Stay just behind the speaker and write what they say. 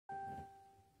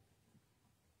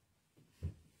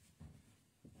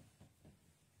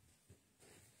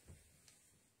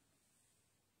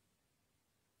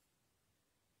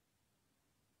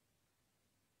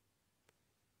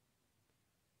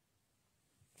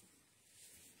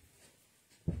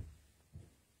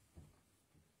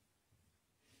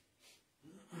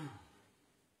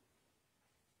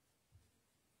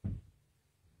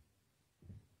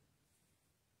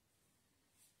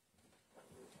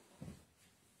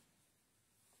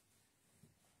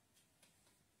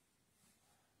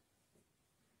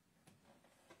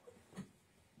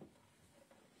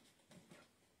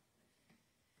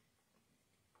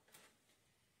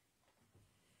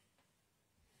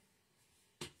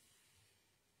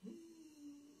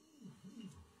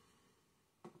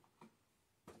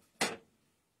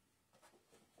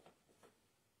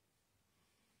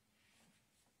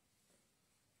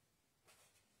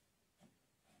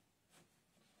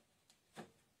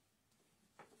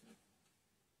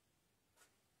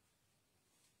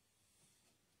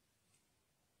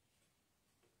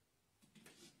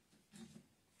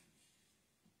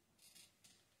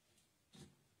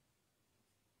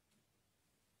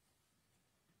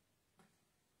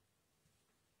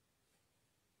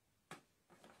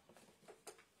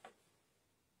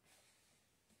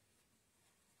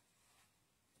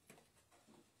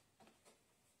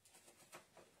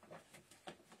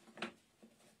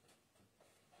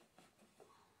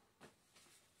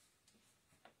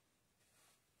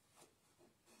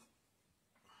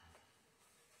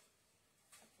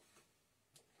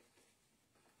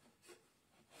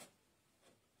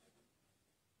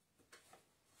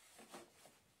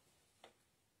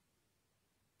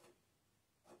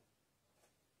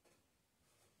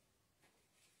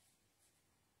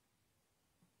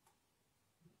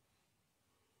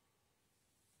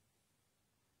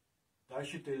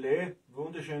Ashitele,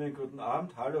 wunderschönen guten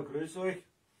Abend, hallo, grüß euch.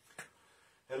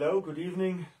 Hello, good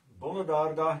evening, buona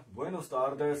tarda, buenos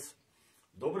tardes,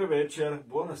 dobre večer,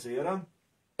 buonasera.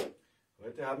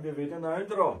 Heute haben wir wieder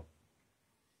Ngondro.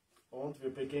 Und wir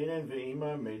beginnen wie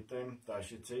immer mit dem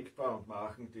Tashitsekpa und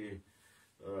machen die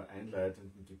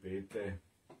einleitenden Gebete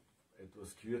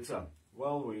etwas kürzer.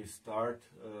 Well, we start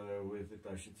with the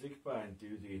Tashitsekpa and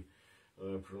do the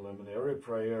preliminary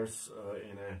prayers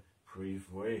in a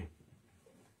brief way.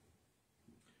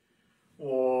 Om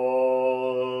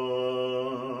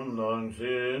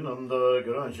Nangsi Namda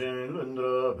Granshin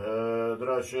Lundra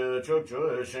Pedrashe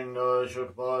Chokcho Shinga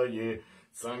Shukpayi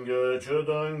Sangye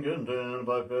Chudan Gundin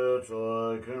Bakpe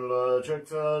Tso Kunla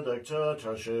Chakta Dakcha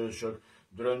Chashi Shuk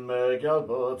Drunme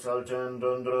Gyalpo Tsalten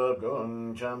Dundra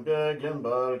Gung Champye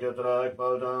Genbar Getrak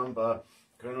Baldampa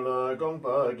Kunla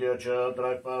Gongpa Gyecha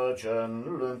Drakpa Chen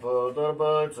Lunpo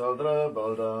Darba Tsaldra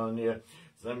Baldanye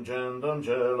Zemchen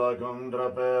Damche La Gongdra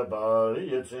Pe Bal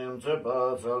Yitzim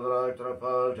Tsepa Tsaldrak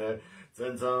Trapalte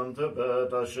Zenzam Tepe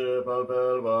Tashi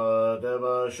Palbelwa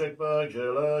Deva Shekpa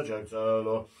Jela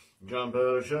Jaksalo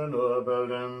Jampel Shenu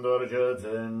Belden Dorje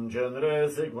Zen Chenre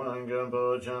Sigwan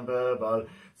Gempo Champe Bal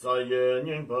Saye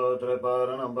Nyingpo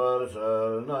Trepar Nambar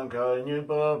Sel Namkai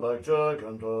Nyingpo Bakcha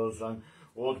Kanto Sang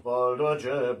Utpal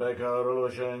Doce Pekarlo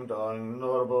Shengtang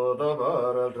Norbo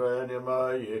Dabar El Treni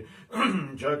Mayi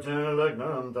Chakten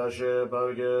Legnam Tashe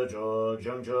Palge Chok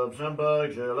Changchop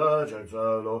Sempak Jela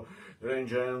Chaksalo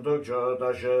Rinchen Tukcho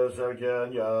Tashe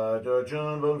Serken Ya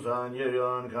Dochun Bumsan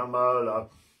Yeyon Kamala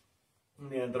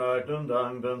Mientras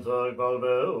Tundang Benzak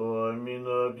Palbe O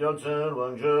Minu Pyatsen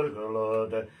Wangshir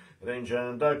Kolote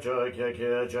Rinchen Dakcho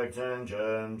Keke Chakten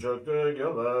Chen Choktu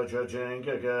Gyaba Chachen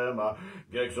Keke Ma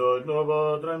Geksok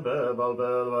Nobo Drenpe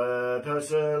Balbel Vae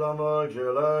Tase Lamo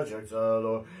Kila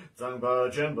Chaksalo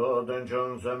Zangpa Chenpo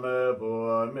Denchong Seme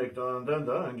Bua Mikton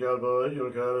Dendang Gyalbo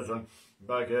Yulkar Sang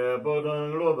Bake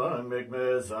Bodang Lobang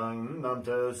Mikme Sang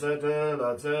Namte Sete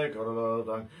Latse Korlo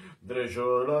Dang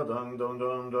Dresho Ladang Dong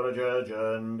Dong Dorje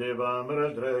Chen Bibam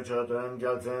Redre Chaten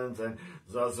Gyaltsen Tsen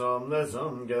Zasom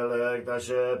Nesom Gelek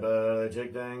Tashebe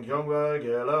Chikten Kyongwa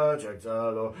Gela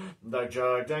Chaksalo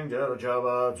Dakchak Tengel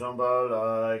Chaba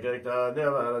Tsombala Kekta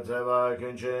Devar Tseva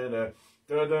Kinchine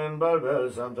Tuden Balbel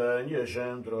Samten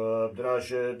Yeshen Trup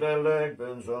Drashe Delek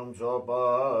Bensom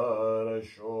Tsopar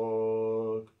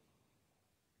Shok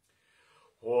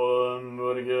Hon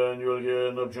Urgen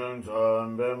Yulgen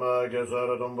Ngak'chang Bema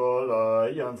Kesar Tombola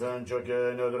Yansen Choke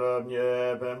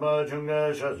Nödrabnye Bema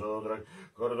Chunga Shasodrak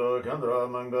Kordo Kandra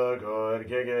Manga Kor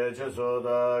Kege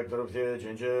Chesodak Trupti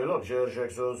Chinche Lopsher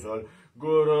Shekso Sol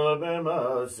Guru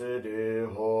Bema Sidi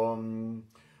Hom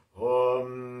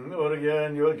Hom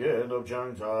Urgen Yulgen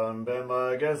Ngak'chang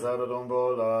Bema Kesar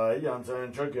Tombola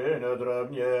Yansen Choke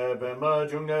Nödrabnye Bema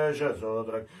Chunga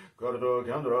Shasodrak Kordo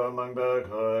Kandra Mangba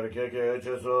Kor Keke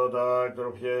Chesodak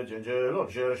Trupye Chinche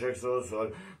Lopsher Shekso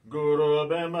Sol Guru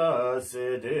Bema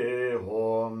Sidi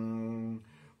Hom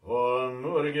Hom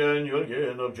Urgen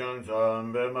Yulgen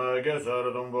Ngak'chang Bema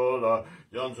Kesar Tombola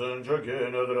Yansen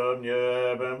Choke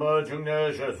Nödrabnye Bema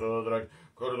Chunga Shesodrak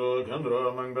Kordo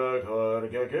Kandra Mangba Kor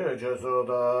Keke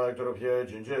Chesodak Trupye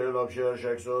Chinche Lopsher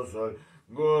Shekso Sol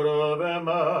Guru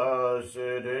Bema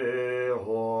Sidi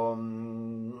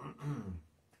Hom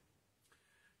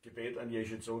Gebet an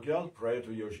Yeshe Tsogyal, prayer to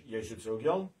Yeshe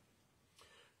Tsogyal.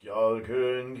 Gyal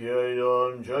kun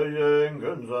kyeyon chayen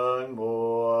kunsang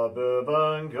mo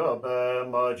abeban kape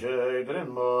mache drin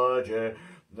moche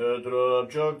Nedrup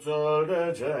chok tsol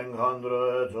de cheng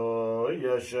handre to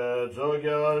Yeshe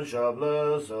Tsogyal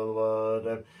shable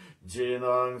silvadep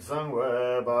Jinang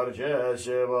sangwe barche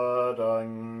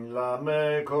shivadang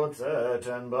Lame kotse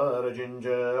ten bar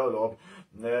jinje lop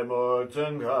Nemok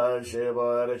Tsengkai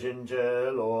Shivar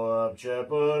Jinje Lop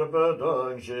Chepur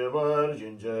Bedong Shivar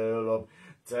Jinje Lop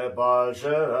Tsepal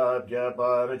Sherab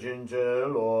Gyapar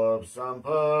Jinje Lop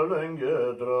Sampal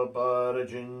Ngedropar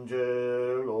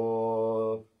Jinje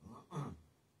Lop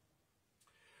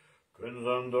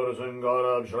Kunzandur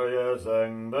Sungarab Shraye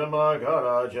Seng Bema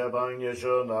Kara Chepang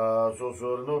Yeshuna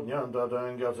Susur Nubnyanta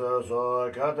Tengyatsa So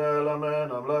Katelame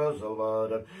Namla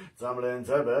Salvadep Zamlin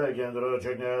Tsebe Gendro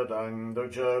Chikne Tang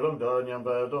Dukche Lungta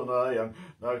Nyampe Dunayang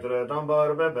Naktre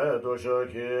Tambar Bebe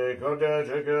Dushoki Korde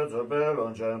Chike Tsurpe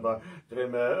Lonchenpa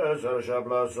Trime Eser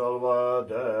Shabla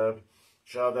Salvadep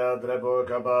Shada Drepo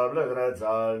Kapable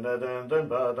Drezal Neden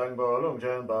Denpa Tangbo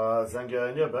Lungchenpa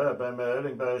Sengye Nyepe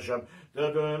Pemeling Peshap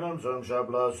Dedunum Sum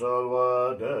Shabla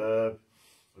Salvadep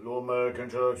Lume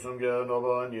kunchuk sumge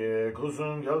novanye,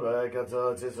 kusum gelbe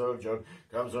katsa tsisok chok,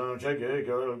 kamsum cheke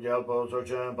gyalpo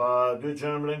sokchen pa,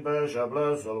 duchem lingpe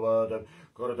shabla solvadep,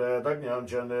 korte taknyam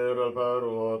chende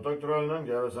rolparu, toktrol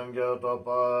nangel sangel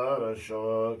topar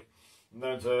shok.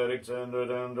 Nenserik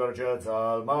zenduden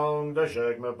dorchetzal, maung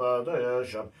deshek me pa de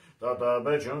shap, tata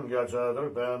bechung gatsa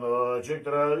drukpeno,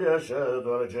 chiktral yeshe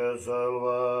dorche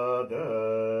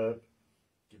solvadep.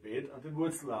 Gebet an den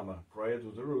Wurzellama, prayer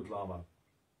to the root lama.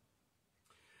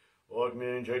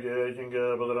 Okmin cheke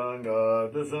kinge balranga,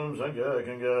 dusum sange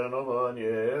kinge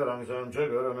novanye, rangsam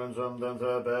chegurun sum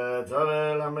dansa pe, tsave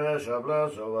lamre shabla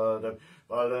sovadep,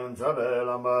 palen tsave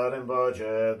lamarin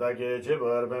boche, taki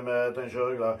chibur bimeten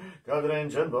shugla, kadrin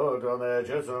chenbo kome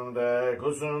chesung de,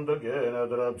 kusum tukine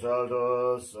drap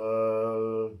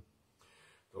saldosal.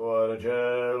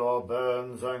 Tuarche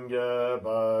lopen sange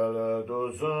pal,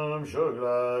 dusum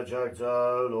shugla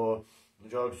chakzalo,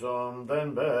 Joksum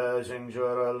den be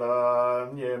singshurala,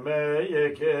 yeme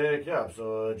yeke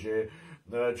kyapsoji,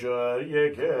 nature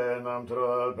yeke nam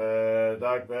trobe,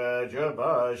 dakbe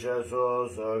jeba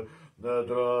shesosol, the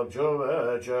drop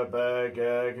chove chepe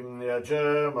kek,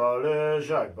 yache male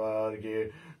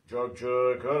shakbargi,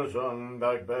 jokchu kursum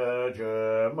dakbe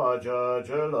je, macha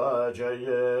chela che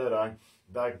yerang,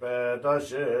 dakbe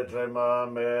tashe trema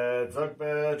me,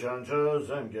 zakbe chancho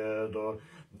zengedo,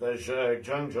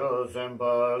 Ngak'chang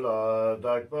sempala,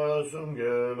 dakpa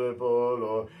sungele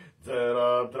polo,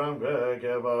 zerab trampe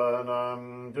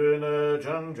kevanam, dune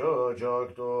changcho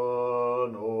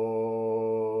chokto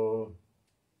no.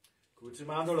 Kurze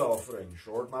Mandel offering,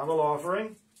 short Mandel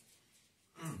offering.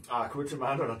 Kurze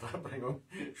Mandel Anbringung,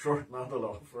 short Mandel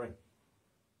offering.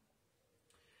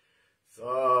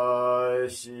 Sai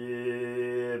si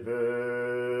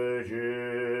be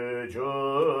ju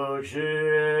chok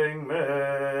shing me.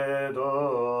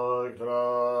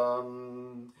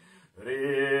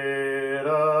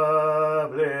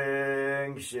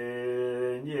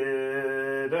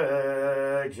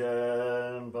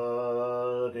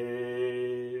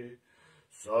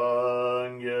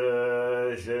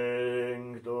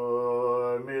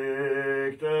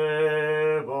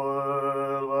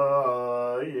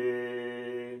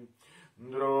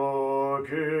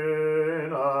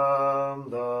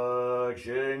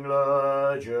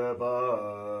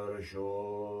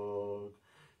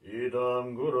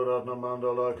 Idam Guru Ratna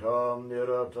Mandala Kam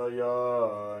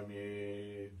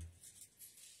Niratayami.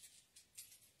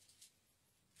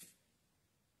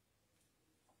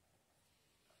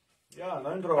 Yeah,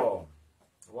 Ngondro.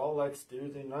 Well, let's do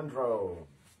the Ngondro.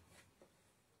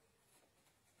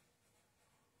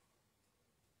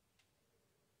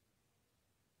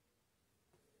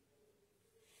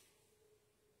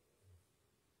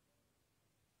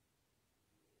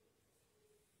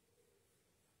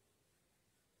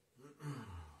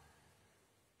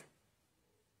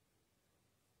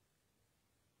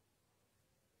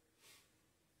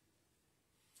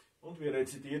 Und wir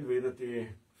rezitieren wieder die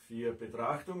 4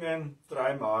 Betrachtungen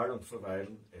dreimal und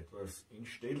verweilen etwas in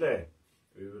Stille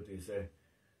über diese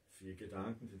 4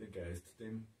 Gedanken, die den Geist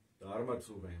dem Dharma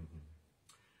zuwenden.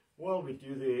 Well, we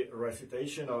do the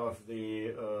recitation of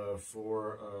the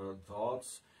 4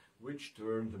 thoughts which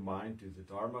turn the mind to the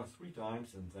Dharma 3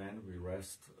 times, and then we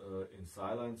rest in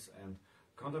silence and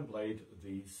contemplate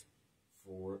these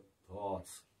 4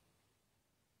 thoughts.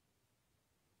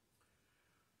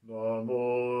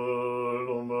 Namo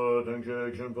Loma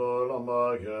Ngak'chang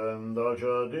Lama Ken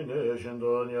Dalcha Dine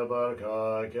Shindonya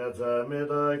Barka Ketsa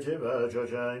Meda Kiva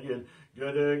Chachan Yin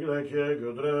Gedeg Leke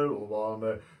Gudre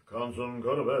Lubame Kansum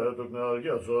Korbe Tuknal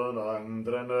Gyatsun Ang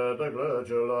Drene Dakla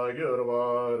Chela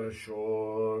Gyurvar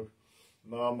Shok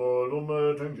Namo Loma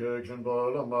Ngak'chang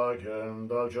Lama Ken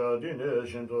Dalcha Dine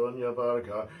Shindonya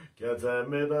Barka Ketsa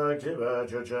Meda Kiva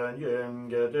Chachan Yin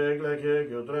Gedeg Leke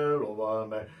Gudre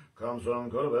Lubame Kamsam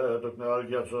korbe tuknal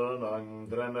gyatsun ang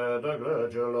drene dagle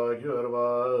chela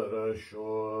gyurvar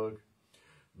shok.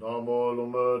 Namo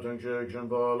lume tungchik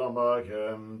lama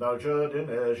kem dalcha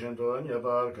dine shintun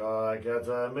yabarka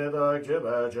ketsa meda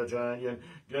kiba chachen yin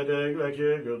gedeg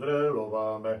leki gudre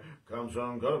lobame.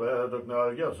 Kamsam korbe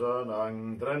tuknal gyatsun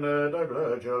ang drene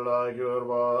dagle chela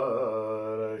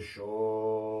gyurvar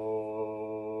shok.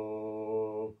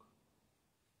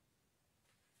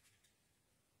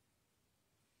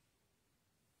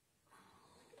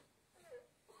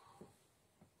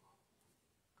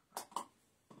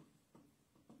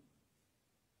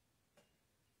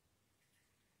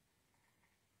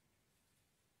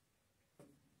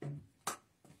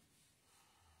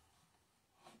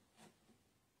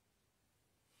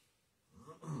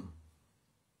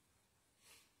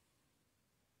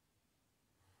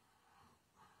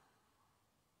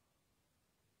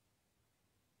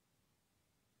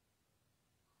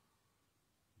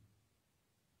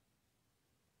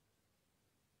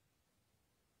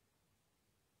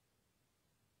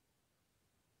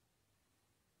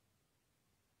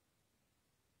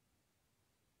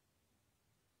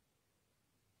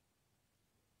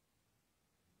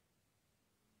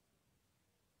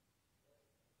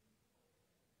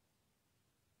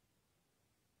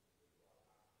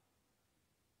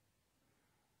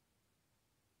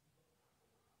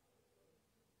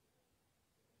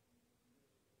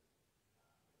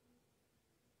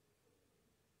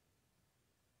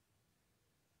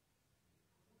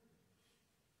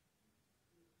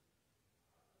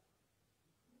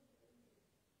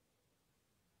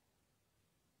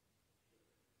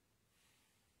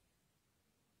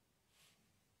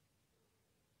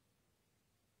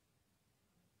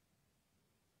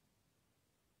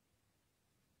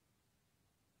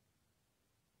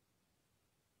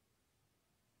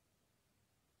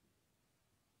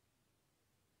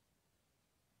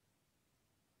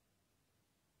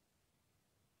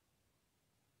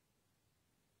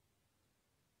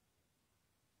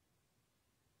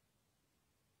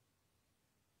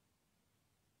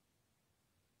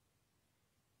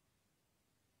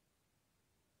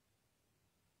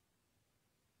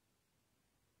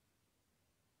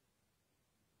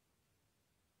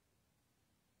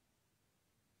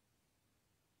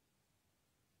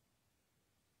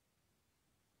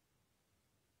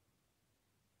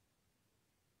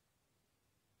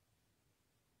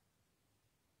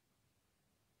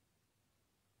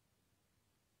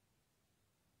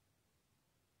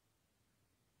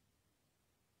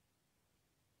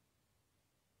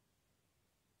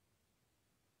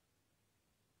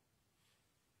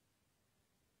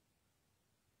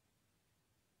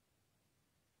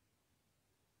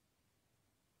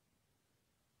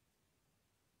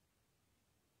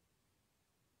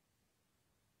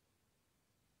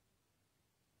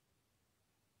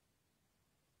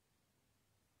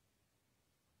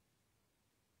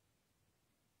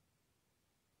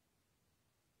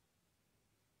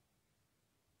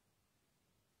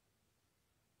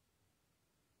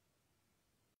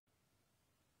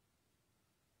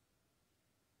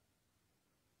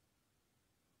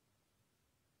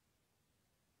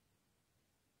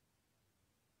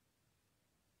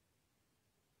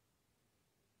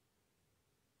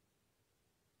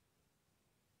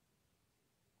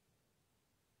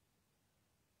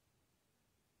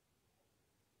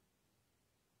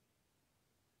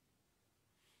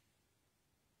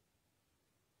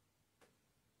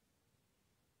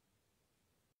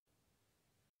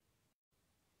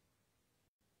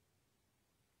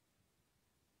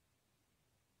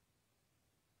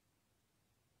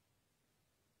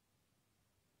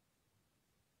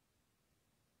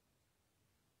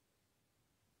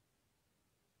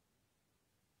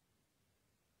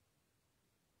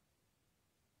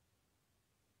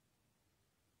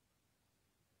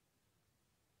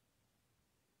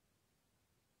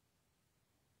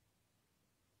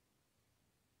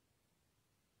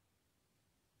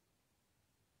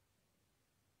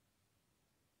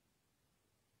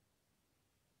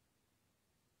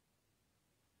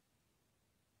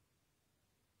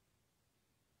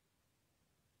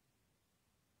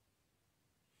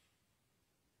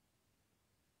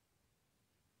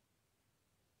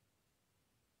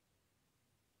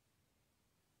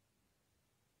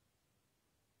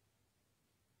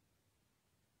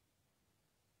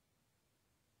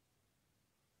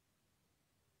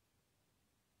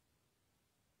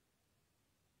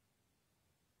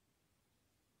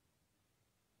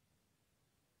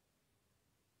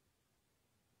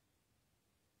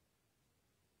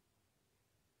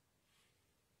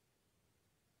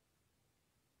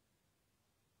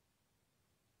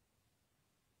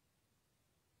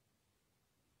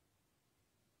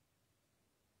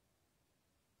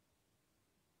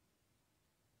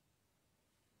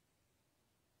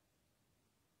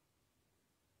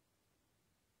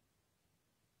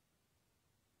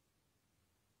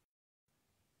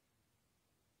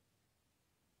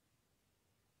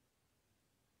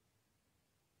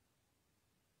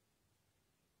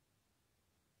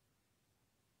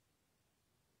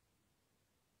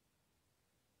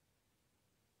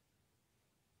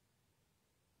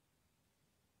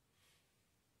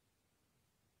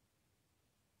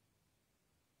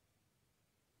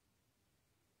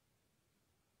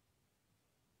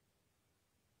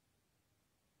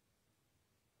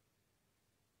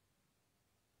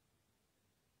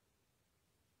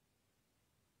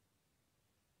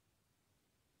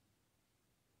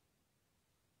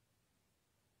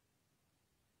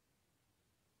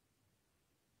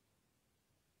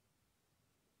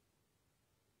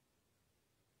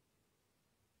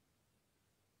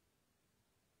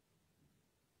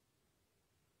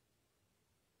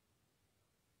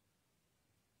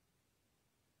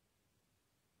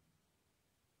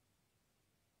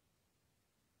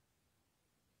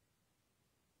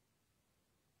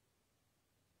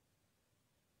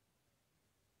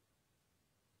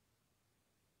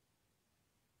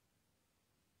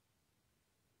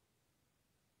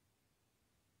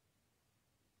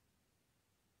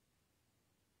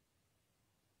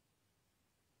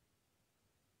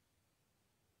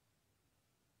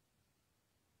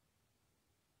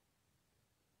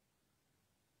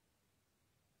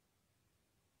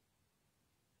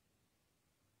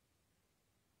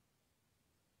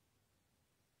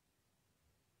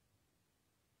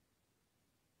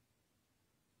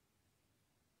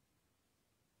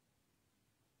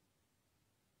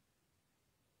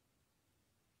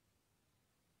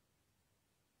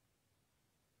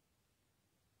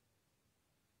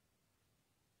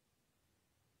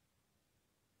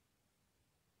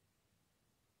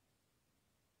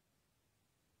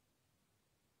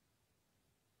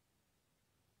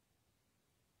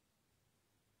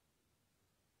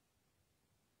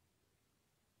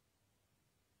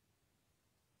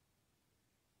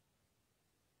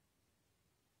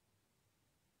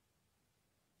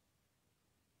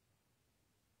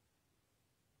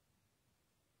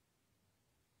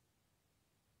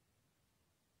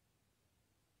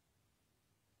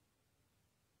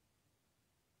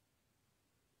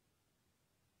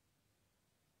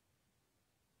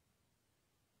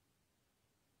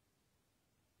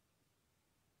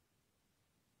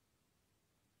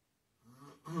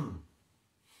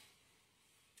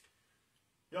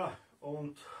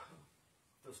 Und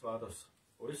das war das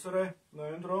äußere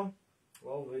Ngondro.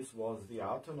 Well, this was the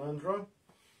outer Ngondro.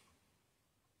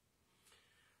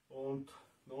 Und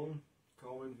nun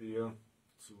kommen wir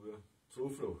zur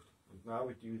Zuflucht. Und now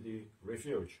we do the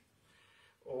refuge.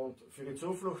 Und für die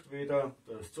Zuflucht wieder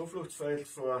das Zufluchtsfeld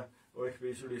vor euch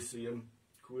visualisieren,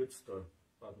 kurz der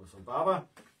Padmasambhava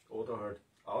oder halt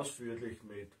ausführlich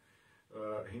mit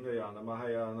Hinayana,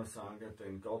 Mahayana, Sangha,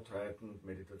 den Gottheiten,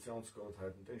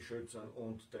 Meditationsgottheiten, den Schützern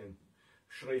und den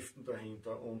Schriften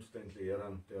dahinter und den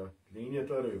Lehrern der Linie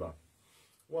darüber.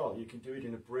 Well, you can do it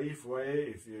in a brief way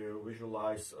if you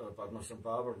visualize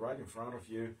Padmasambhava right in front of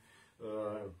you,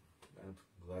 and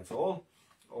that's all.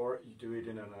 Or you do it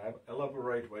in an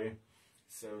elaborate way.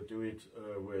 So do it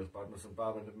with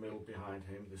Padmasambhava in the middle, behind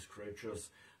him, the scriptures,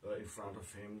 in front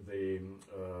of him, the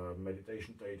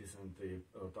meditation deities and the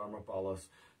Dharmapalas,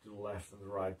 to the left and the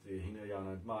right, the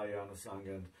Hinayana and Mahayana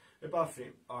Sangha, and above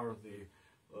him are the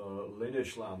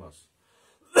lineage lamas.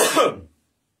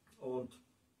 Und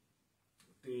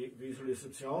die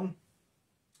Visualisation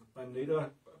bei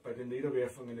den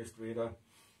Niederwerfungen ist wieder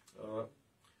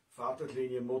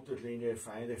Vaterlinie, Mutterlinie,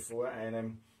 Feinde vor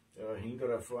einem,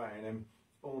 Hinderer vor einem,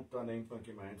 und dann nimmt man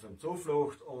gemeinsam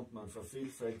Zuflucht und man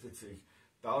vervielfältigt sich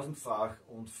tausendfach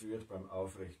und führt beim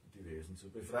Aufrichten die Wesen zur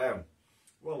Befreiung.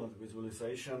 Well, and the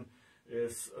visualization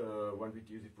is when we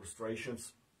do the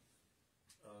prostrations,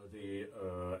 the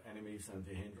enemies and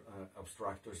the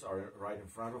obstructors are right in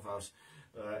front of us,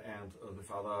 and the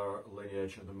father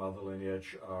lineage and the mother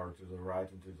lineage are to the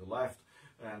right and to the left.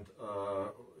 And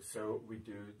so we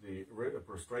do the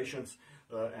prostrations,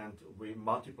 and we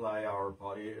multiply our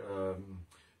body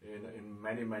in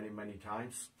many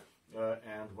times.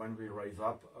 And when we raise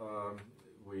up,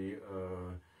 we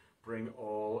bring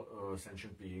all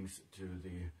sentient beings to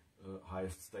the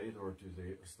highest state, or to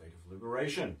the state of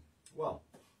liberation. Well,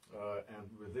 and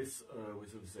with this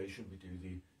visualization we do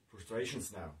the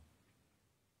prostrations now.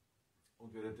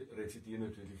 Und wir rezitieren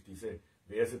natürlich diese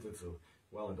Verse dazu.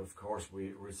 Well, and of course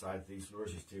we recite these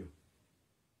verses too.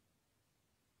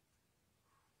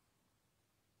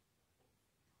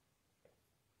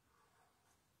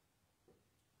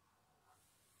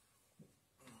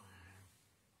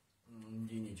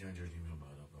 Dini Chancha Dima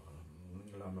Madhava,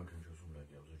 Lama Kancha Sumla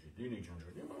Gyabsachi, Dini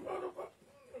Chancha Dima Madhava,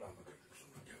 Lama Kancha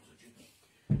Sumla Gyabsachi,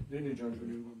 Dini Chancha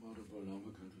Dima Madhava,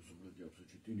 Lama Kancha Sumla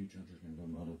Gyabsachi, Dini Chancha Dima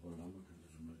Madhava, Lama Kancha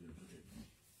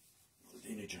Sumla Gyabsachi,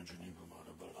 Dini Chancha Dima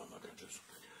Madhava, Lama Kancha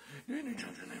Sumla Gyabsachi, Dini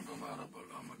Chancha Dima Madhava,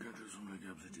 Lama Kancha Sumla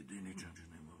Gyabsachi, Dini Chancha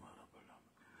Dima Madhava,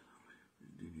 Lama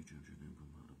Dini Chancha Dima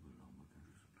Madhava, Lama Kancha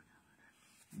Sumla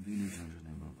Gyabsachi, Dini Chancha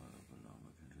Dima Madhava,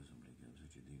 Lama Kancha Sumla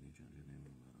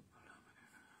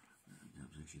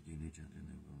Gyabsachi, Dini Chancha Dima Dini Chancha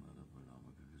Dima Madhava,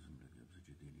 Lama Kancha Sumla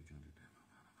Gyabsachi, Dini Chancha Dima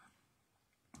Madhava,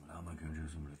 Lama Kancha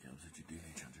Sumla Gyabsachi,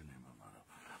 Dini Chancha Dima Madhava,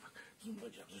 Lama Sumla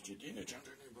Gyabsachi, Dini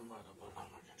Chancha Dima Madhava, Lama Kancha Sumla Gyabsachi, Dini Chancha Dima Madhava,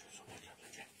 Lama Kancha Sumla Gyabsachi,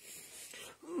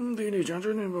 Dini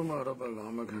Chancha Dima Madhava,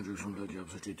 Lama Kancha Sumla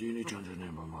Gyabsachi, Dini Chancha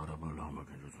Dima Madhava, Lama Kancha Sumla Gyabsachi, Dini Chancha Dima Madhava, Lama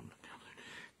Kancha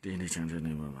Dini Chancha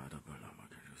Dima Madhava, Lama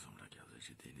Kancha Sumla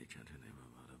Gyabsachi, Dini Chancha Dima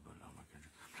Madhava, Lama Kancha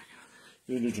Sumla Gyabsachi, Dini Chancha Dima Madhava, Lama Kancha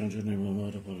Dini Chancha Dima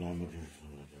Madhava, Lama Kancha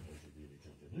Sumla Gyabsachi,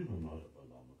 Dini Madhava,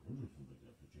 Lama Kancha Sumla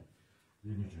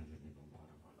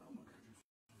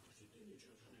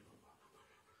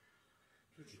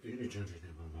Gyabsachi, Dini Chancha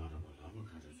Dima Lama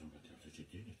Kancha Sumla Gyabsachi,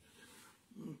 Dini Chancha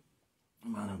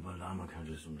Dima Madhava, Lama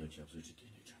Kancha Sumla Gyabsachi,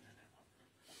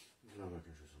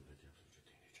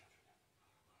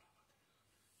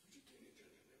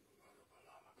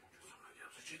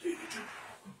 Dini Chancha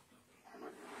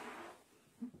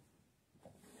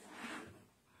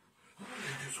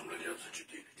Sumla Gyabsachi,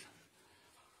 Dini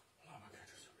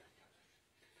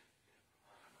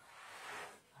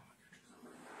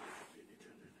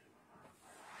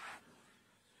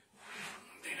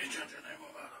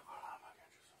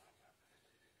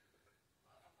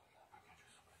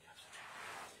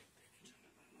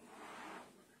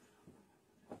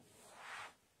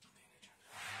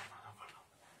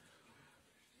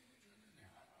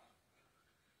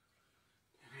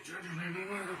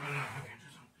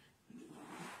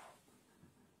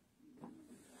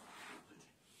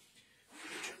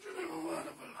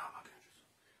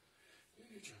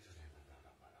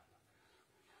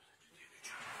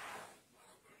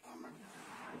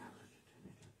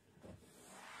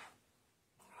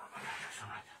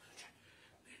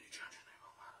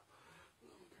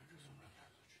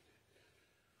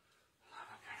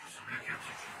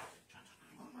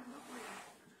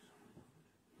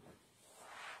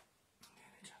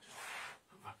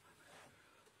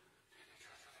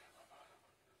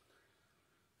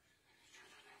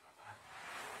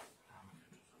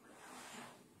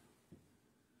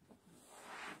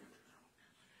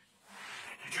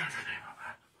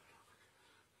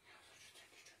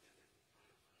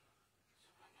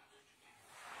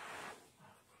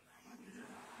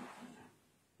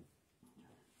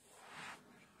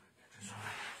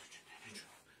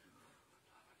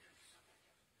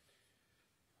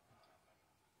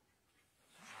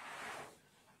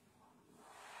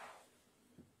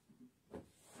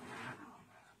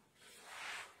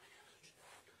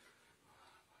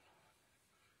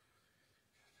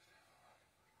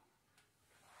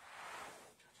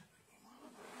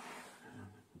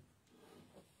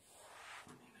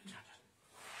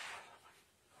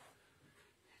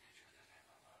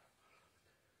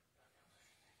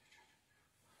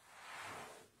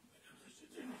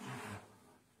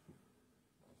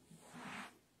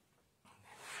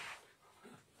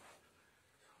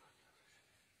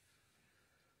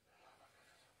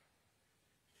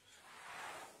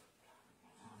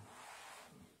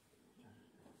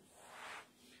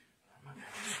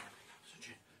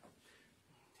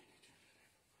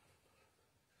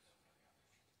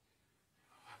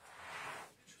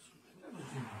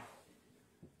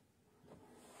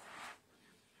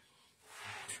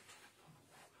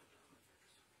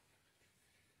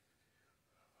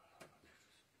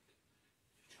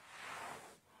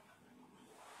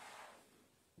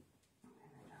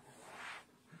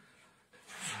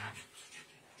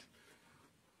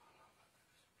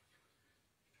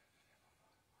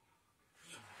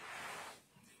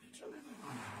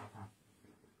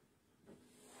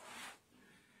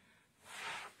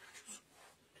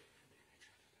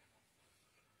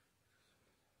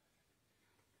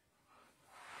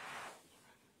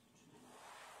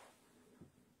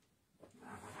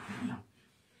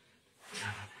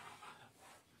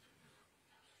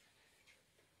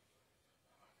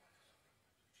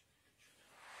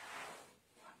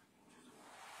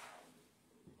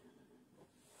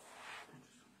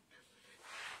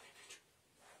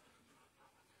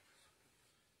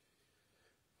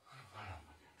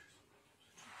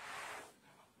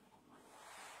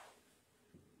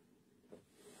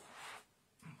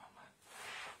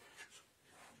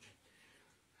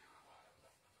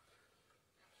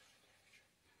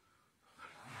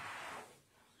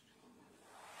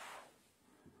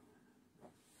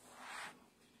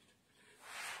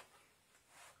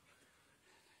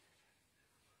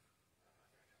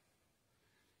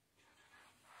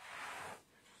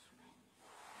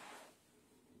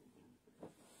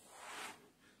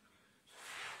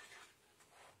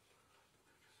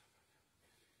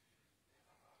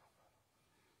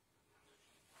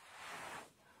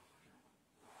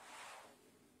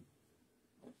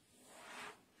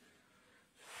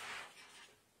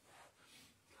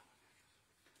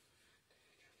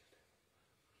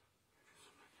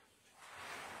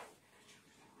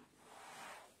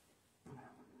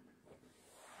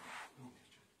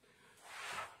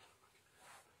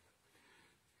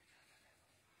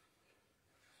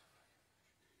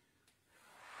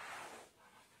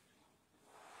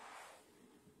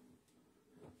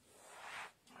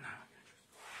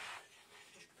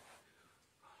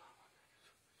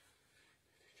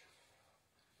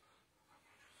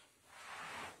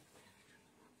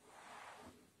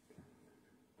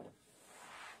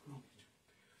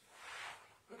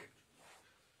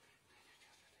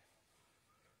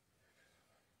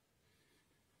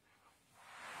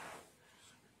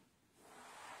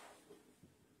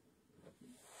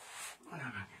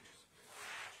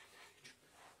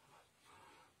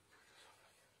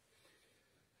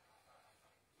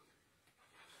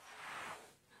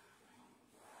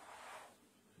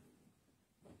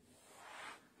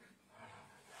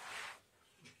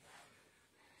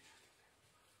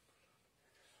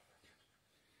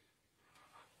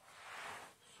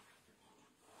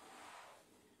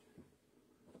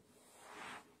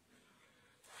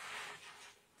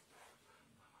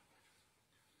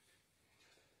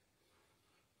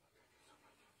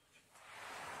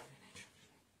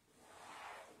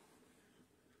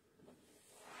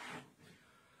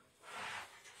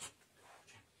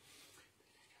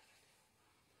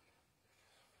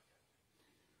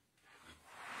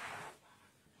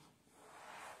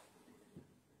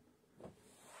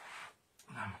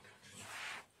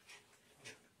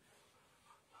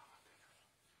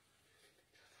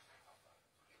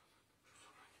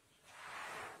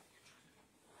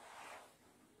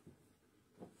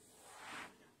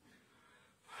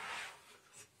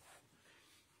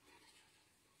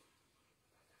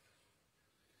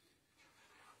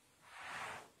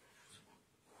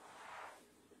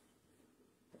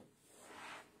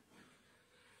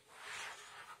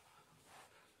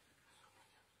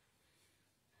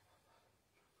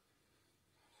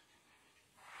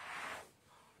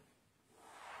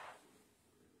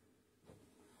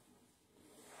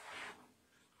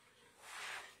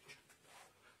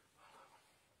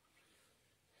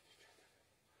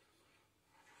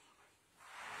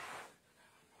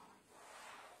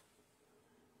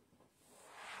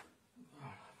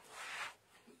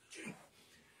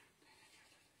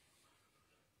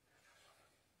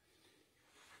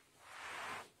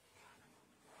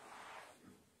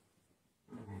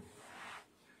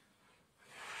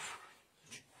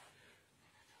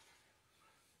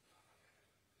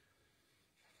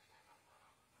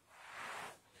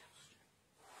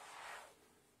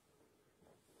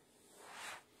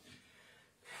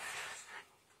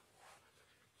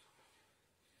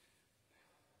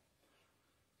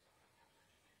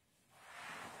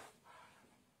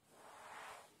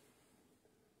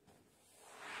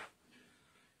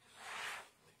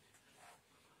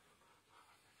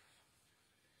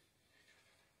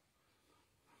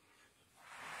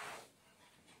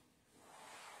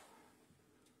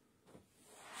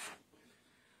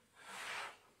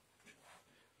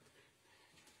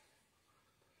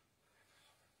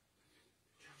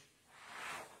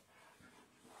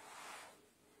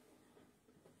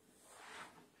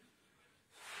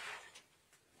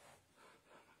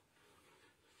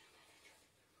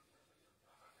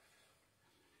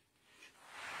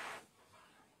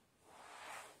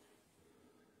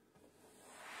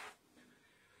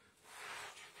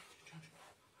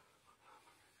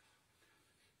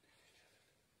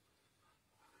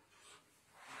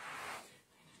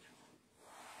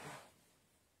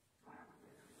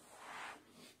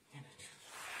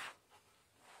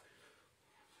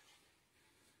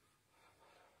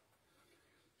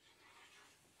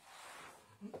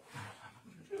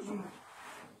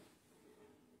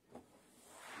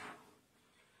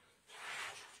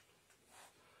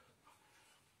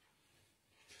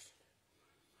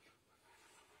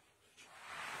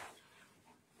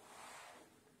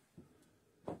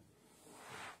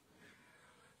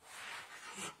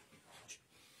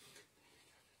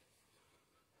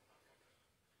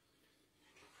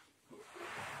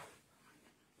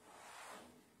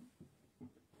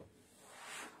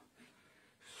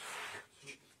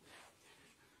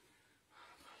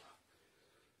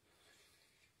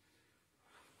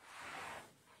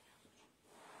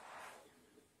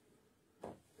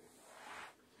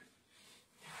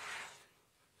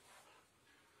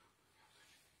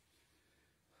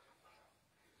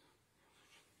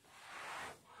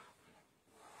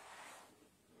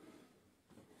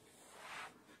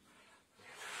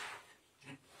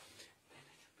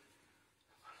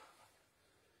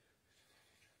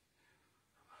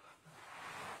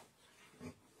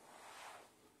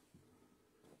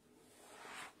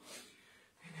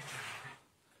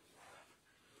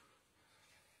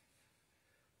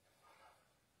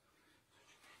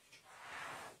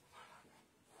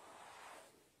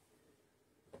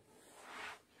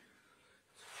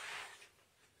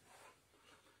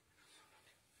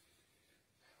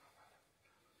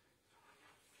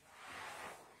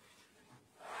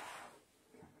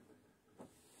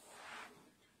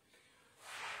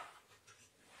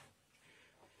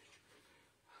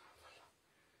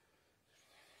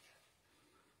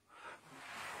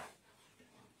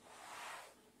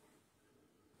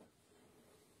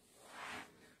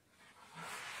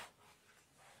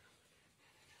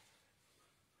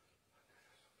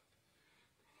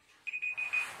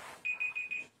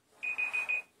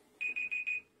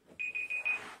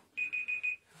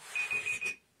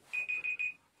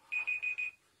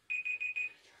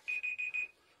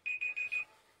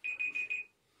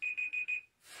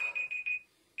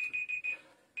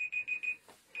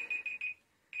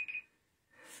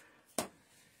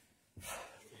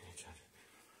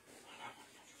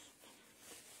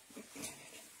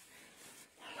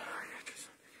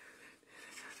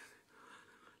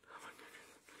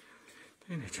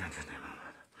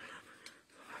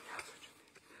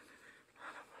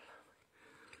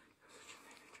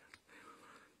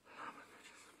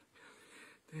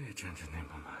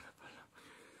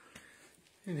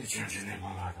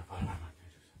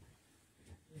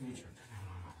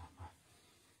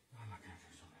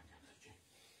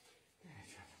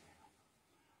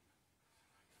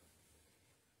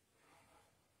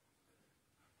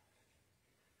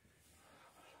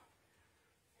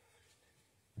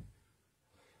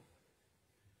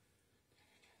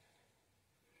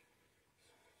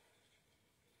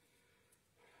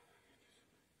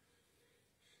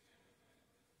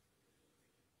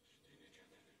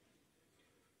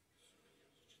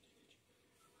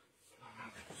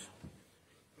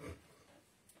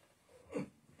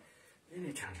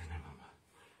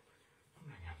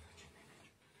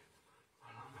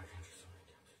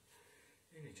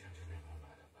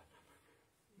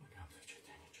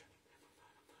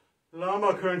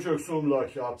Lama Ngak'chang sumla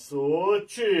kyapso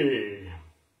chi.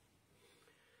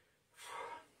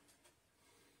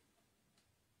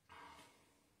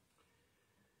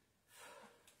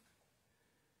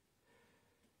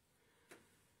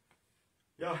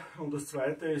 Ja, und das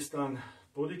zweite ist dann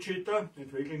Bodhicitta,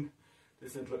 Entwickeln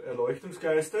des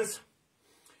Erleuchtungsgeistes.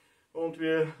 Und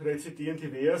wir rezitieren die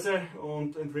Verse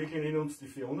und entwickeln in uns die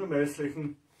 4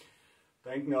 unermesslichen,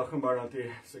 denken auch einmal an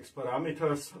die 6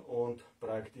 Parameters und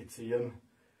praktizieren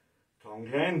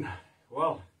Tonglen.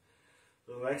 Well,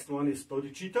 the next one is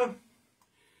Bodhicitta,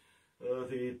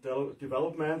 the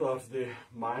development of the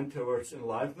mind towards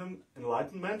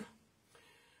enlightenment.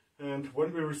 And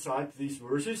when we recite these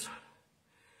verses,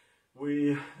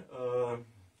 we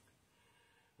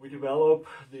develop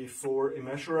the 4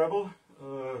 immeasurable,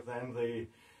 then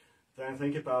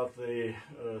think about the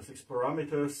 6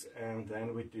 parameters, and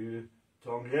then we do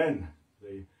Tonglen,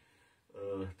 the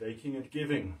taking and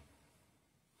giving.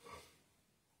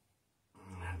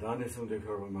 Dann ist die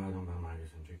Körpermeidung beim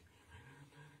Magisenjik.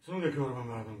 So die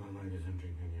Körpermeidung beim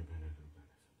Magisenjik.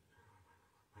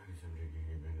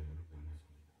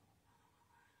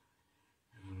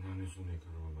 Dann ist die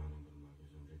Körpermeidung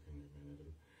beim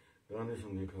Magisenjik. Dann ist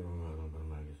die Körpermeidung beim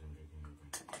Magisenjik.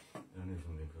 Dann ist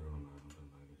die Körpermeidung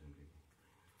beim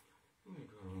Magisenjik. Die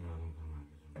Körpermeidung beim Magisenjik.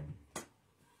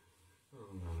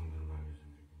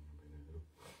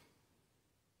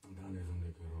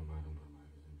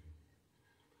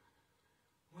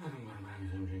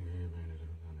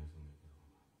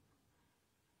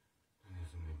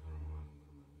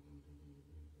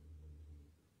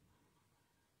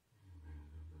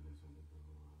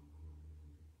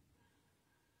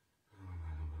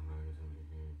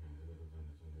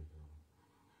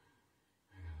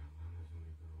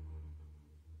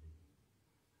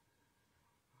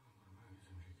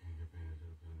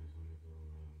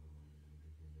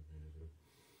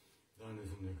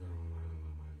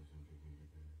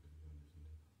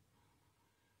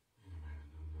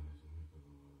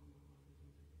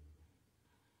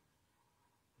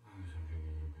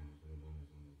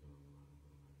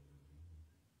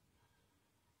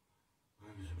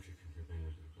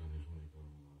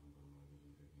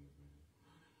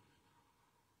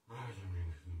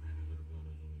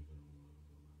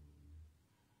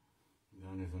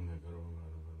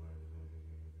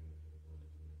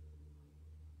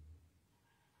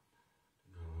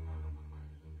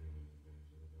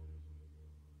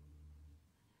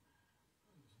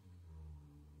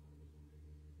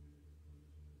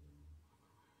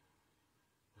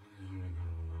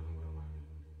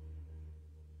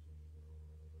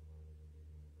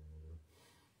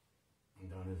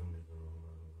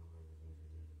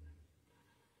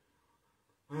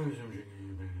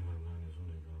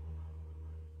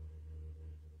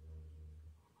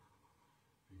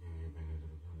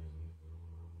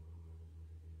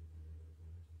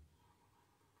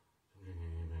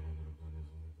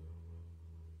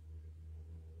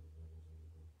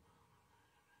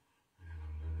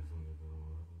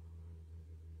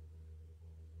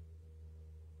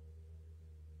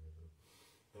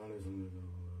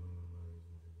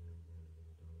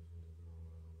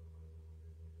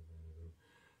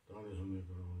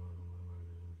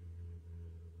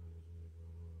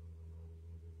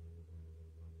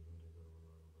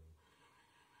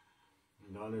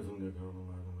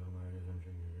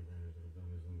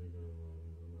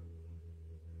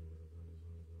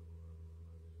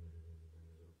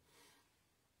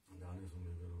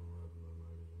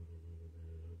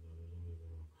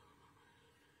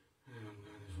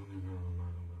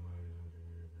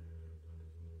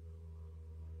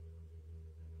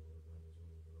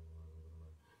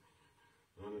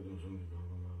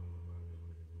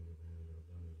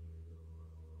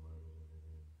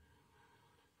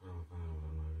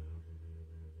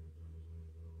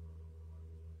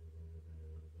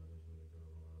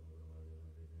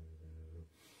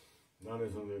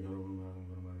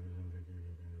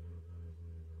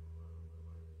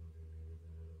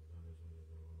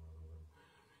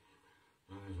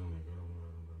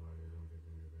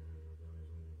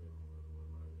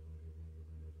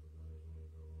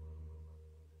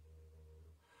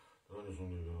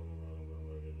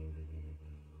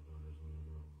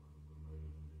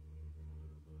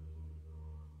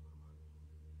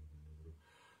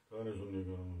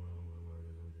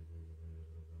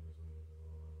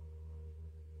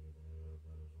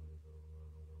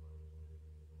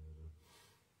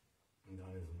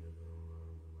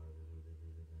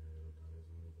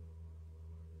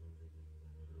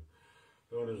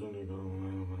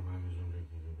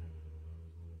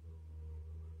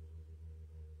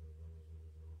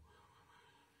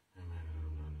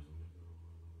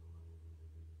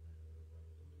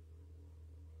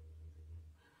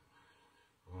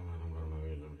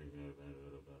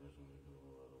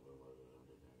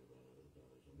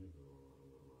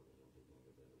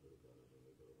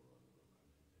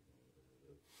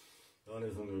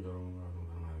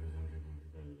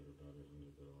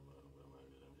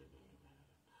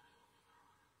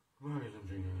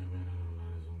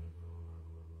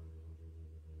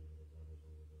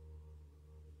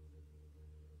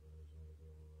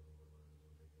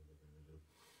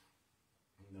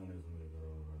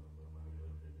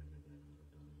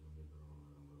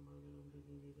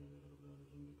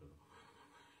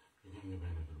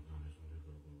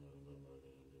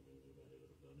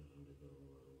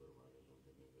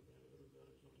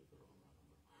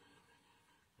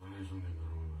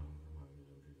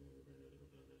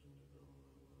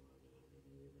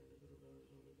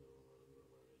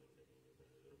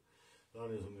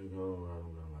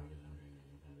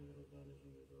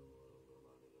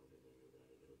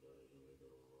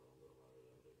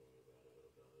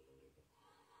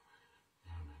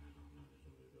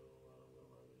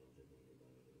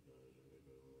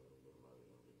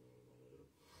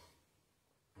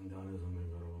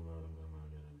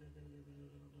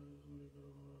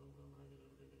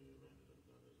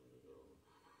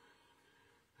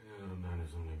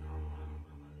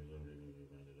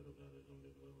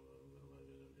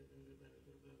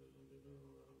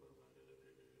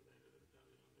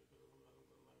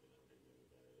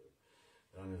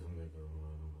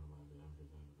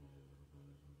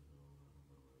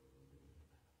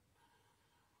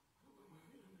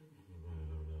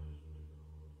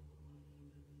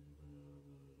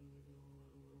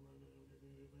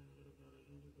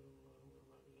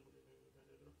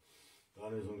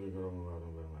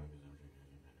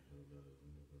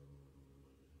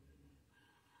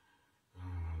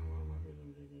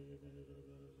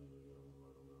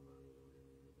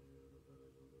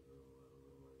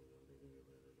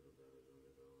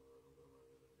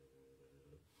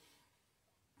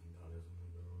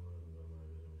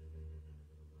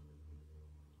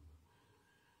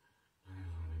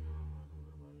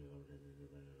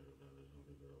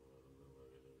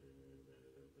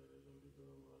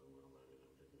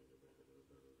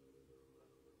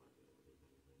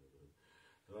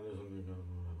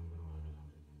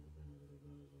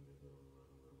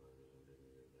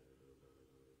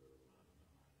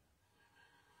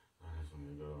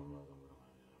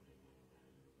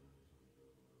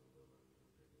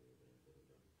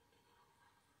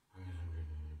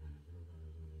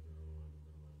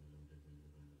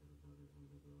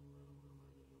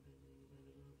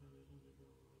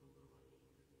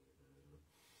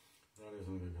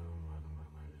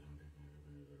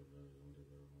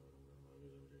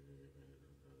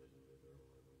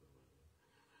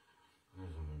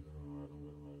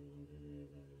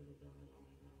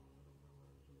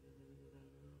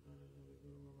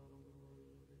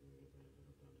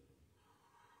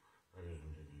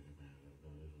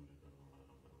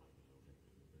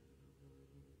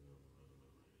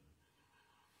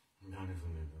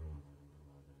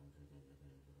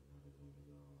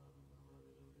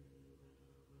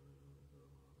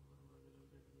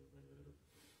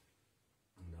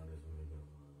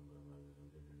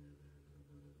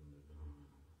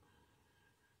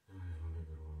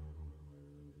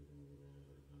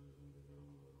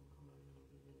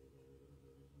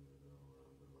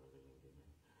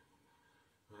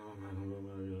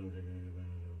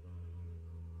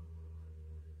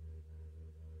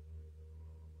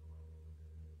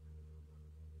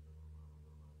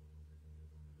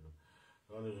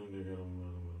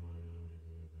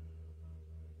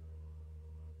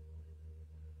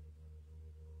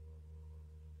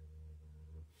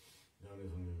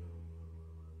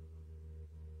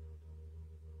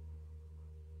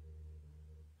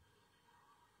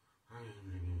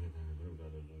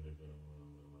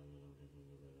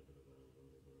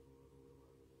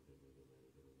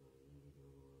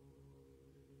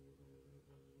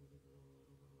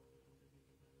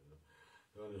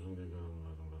 Ja,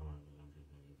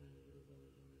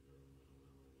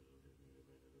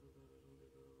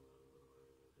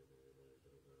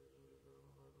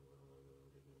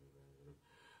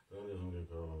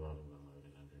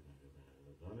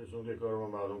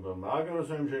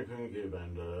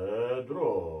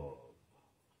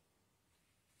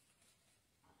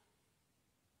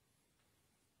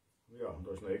 und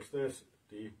als nächstes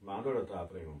die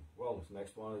Mandala-Darbringung. Well, the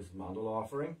next one is Mandala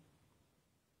offering.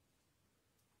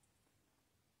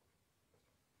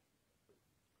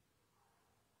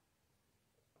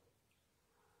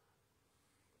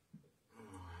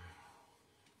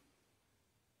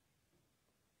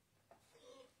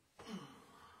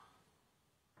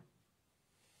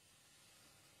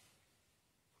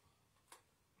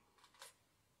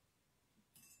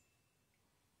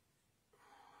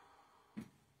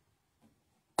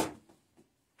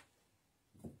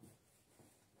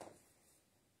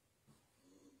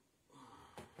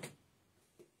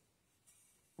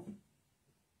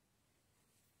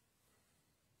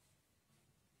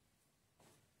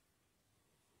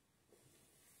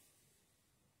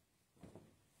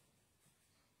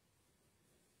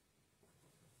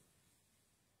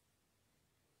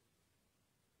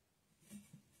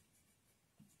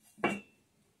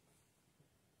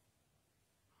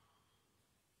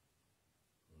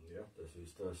 Ja, das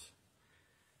ist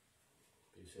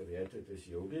die Serviette des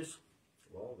Yogis.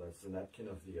 Well, that's the napkin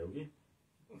of the yogi.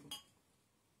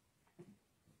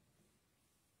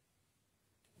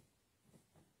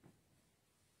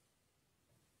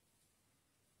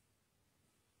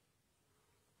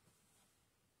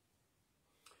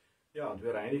 Ja, und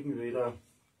wir reinigen wieder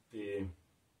die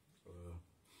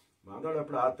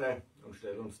Mandala-Platte und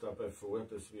stellen uns dabei vor,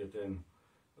 dass wir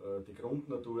die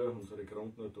Grundnatur, unsere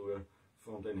Grundnatur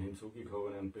von den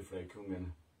hinzugekommenen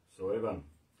Befleckungen säubern.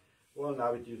 Well,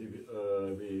 now we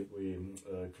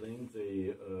clean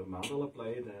the mandala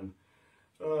plate, and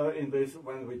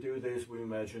when we do this, we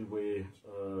imagine we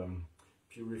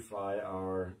purify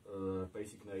our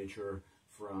basic nature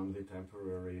from the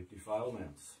temporary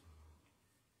defilements.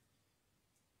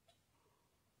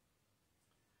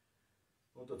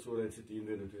 Und dazu rezitieren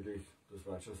wir natürlich das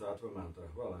Vajrasattva Mantra.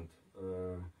 Well, and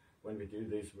when we do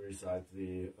this, we recite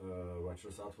the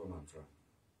Vajrasattva Mantra.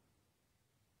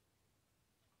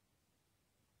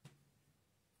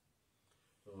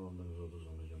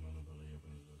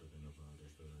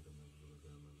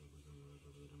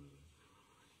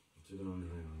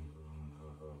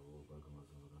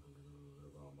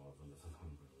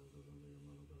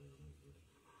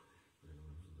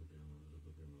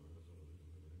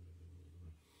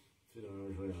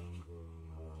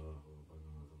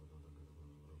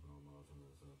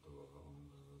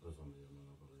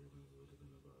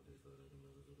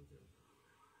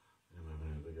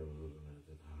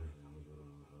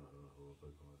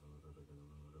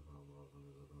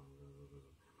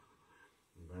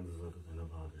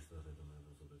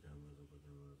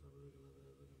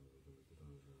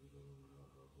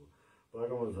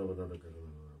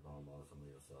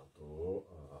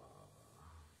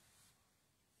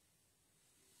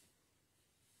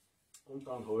 Und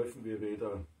dann häufen wir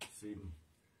wieder 7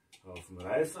 Haufen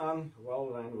Reis an.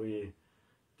 Well, then we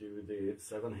do the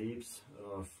 7 heaps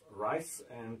of rice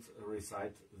and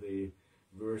recite the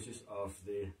verses of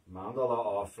the Mandala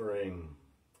offering.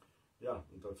 Ja,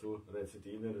 und dazu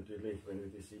rezitieren wir natürlich, wenn wir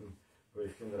die 7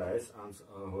 Häufchen Reis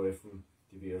anhäufen,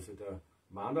 die Verse der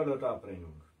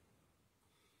Mandala-Darbringung.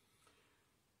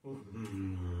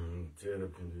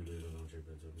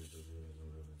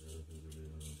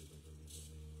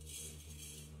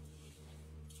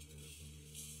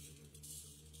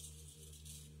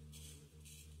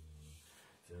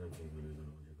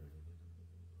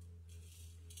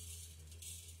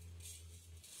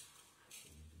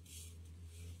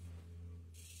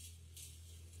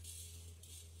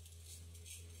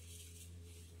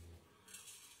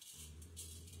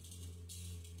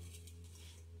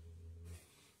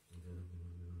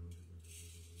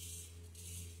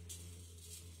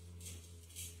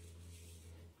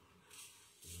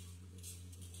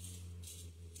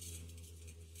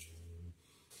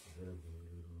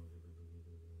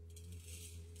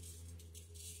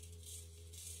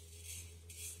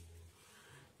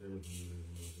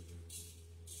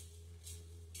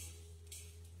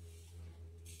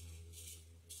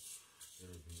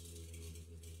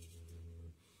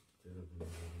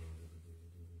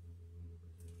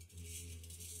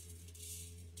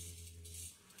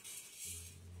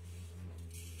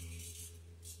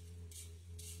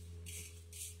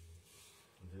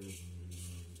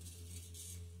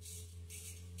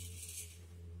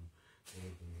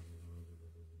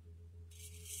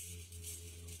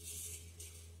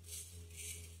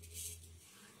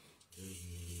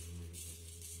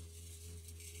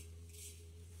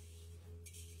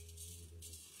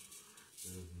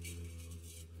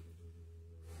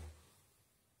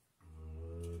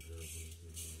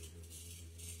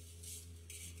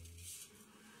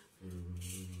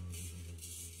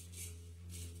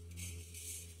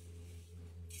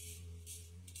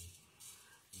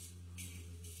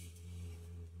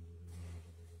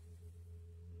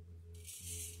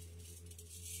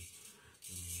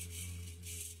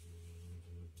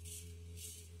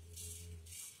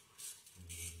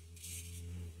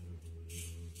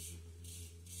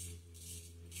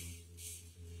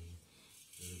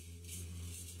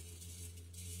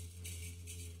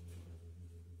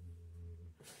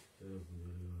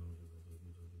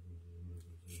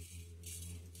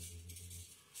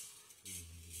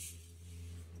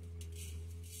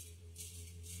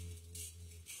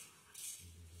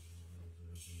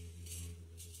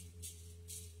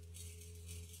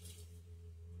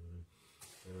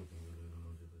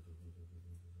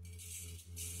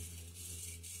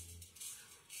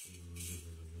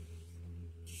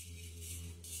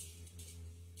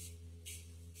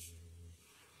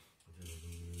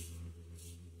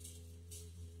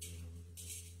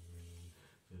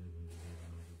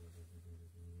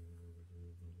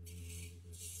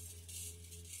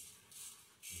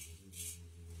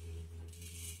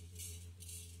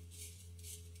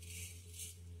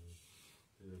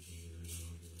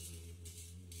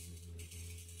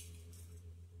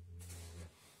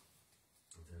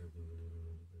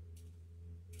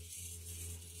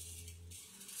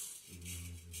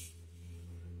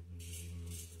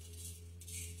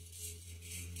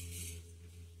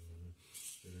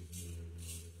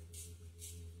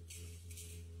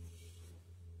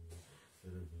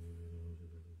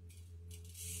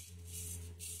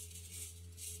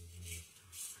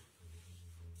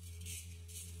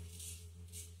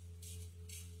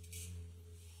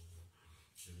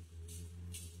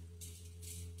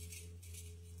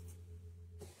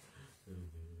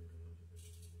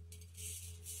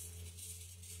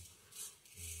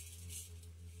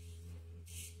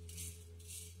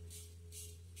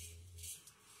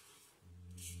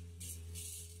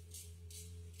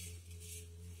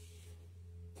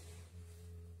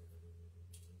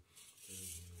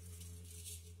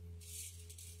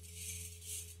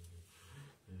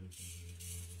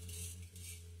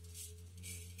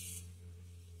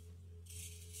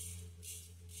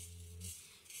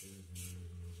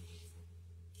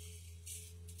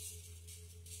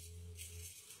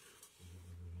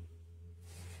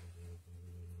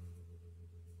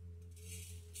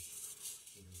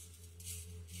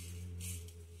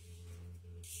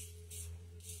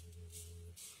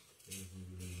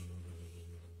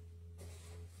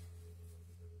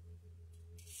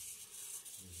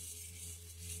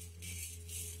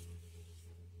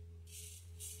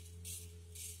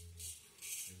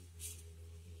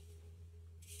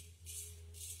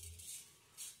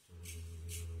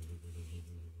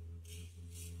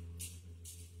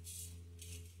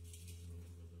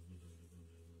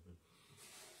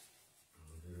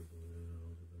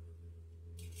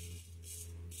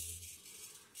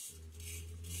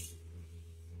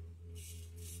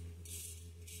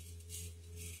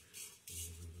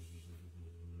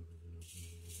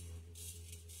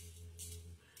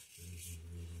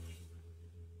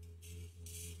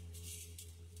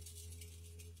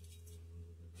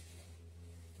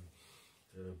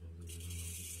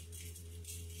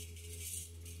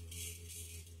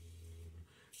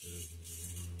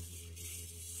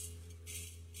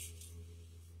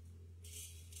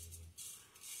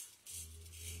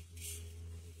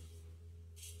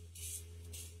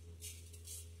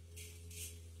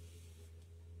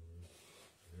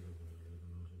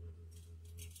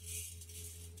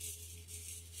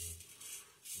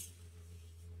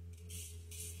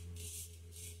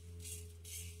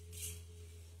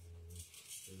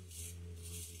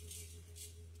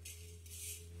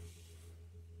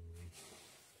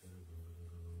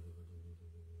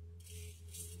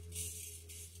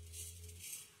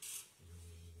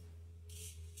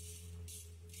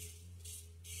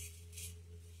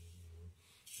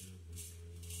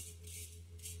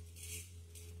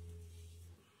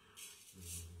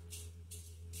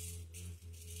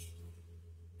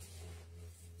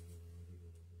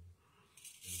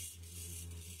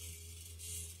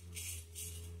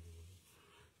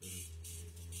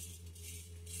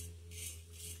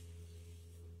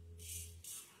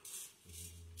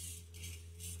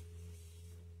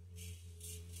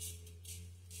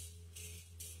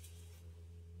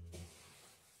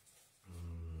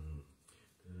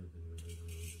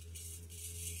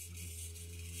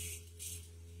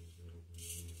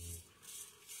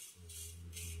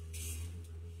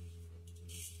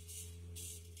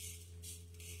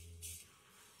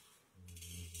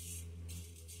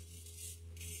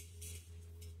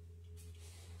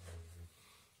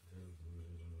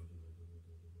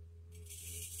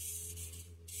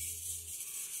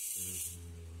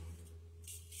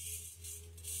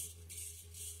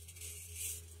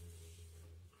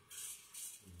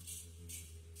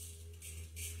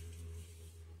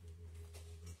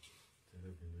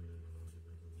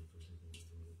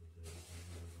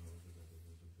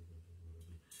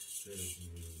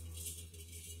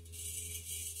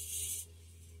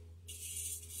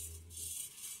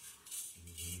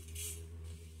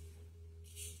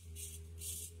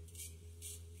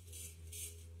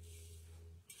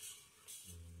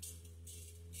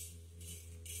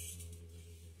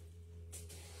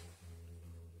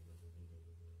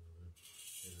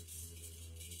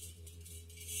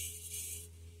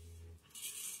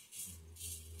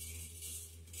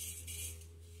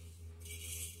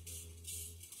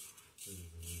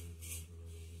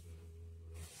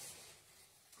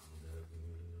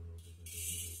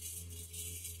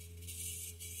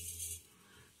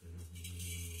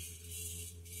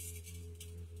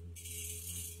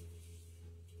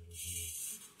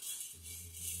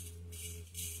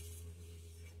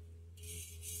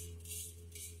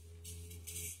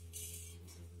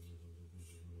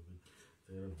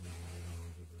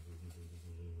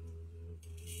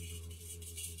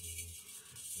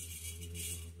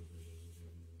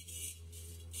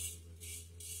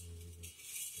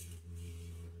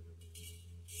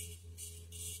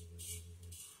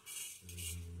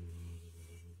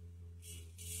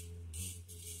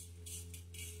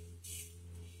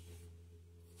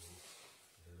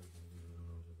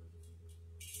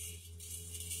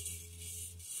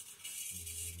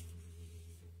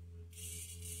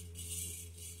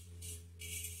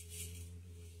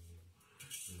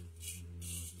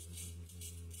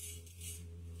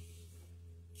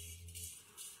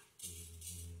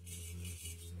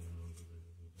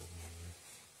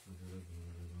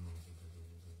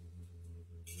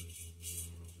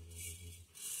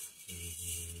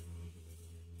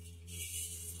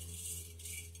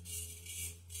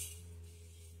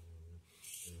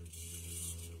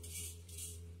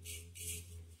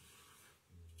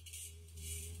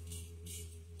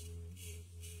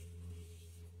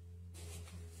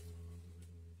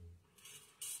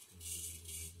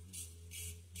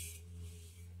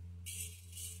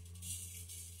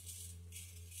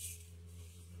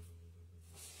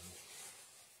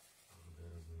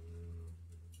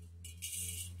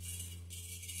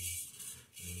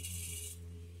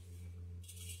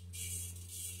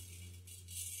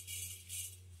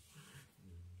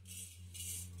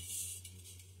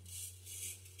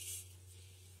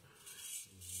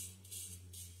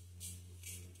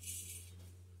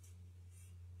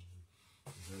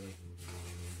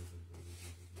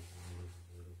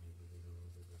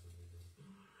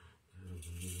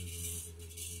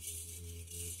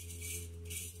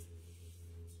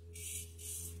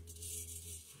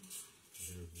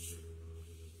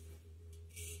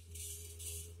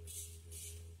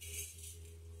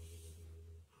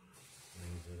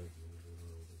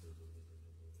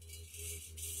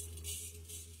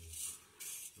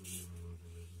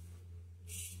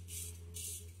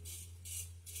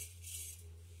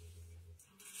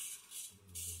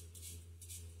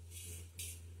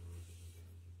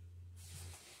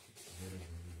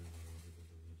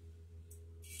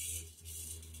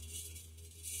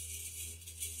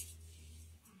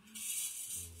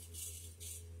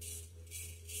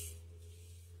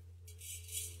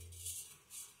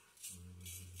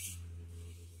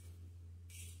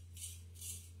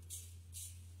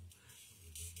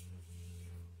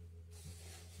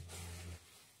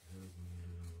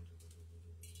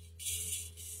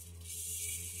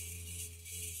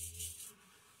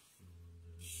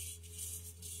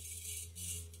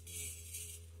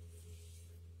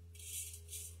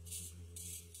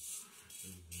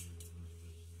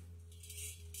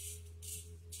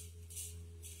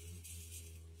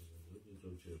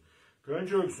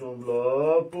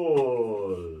 Ngak'chang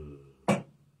Pol.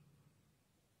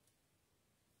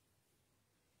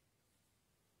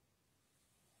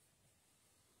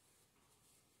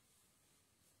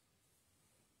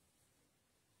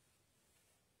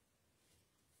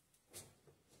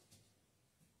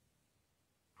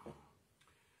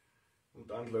 Und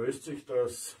dann löst sich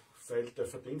das Feld der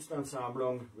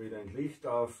Verdienstansammlung wieder in Licht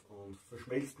auf und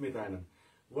verschmilzt mit einem.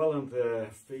 Well, and the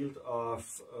field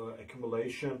of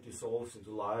accumulation dissolves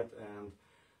into light and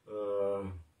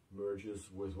merges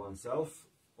with oneself.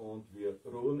 Und wir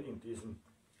ruhen in diesem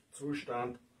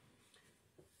Zustand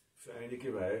für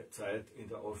einige Zeit in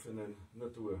der offenen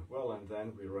Natur. Well, and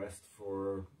then we rest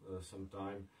for some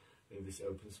time in this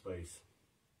open space.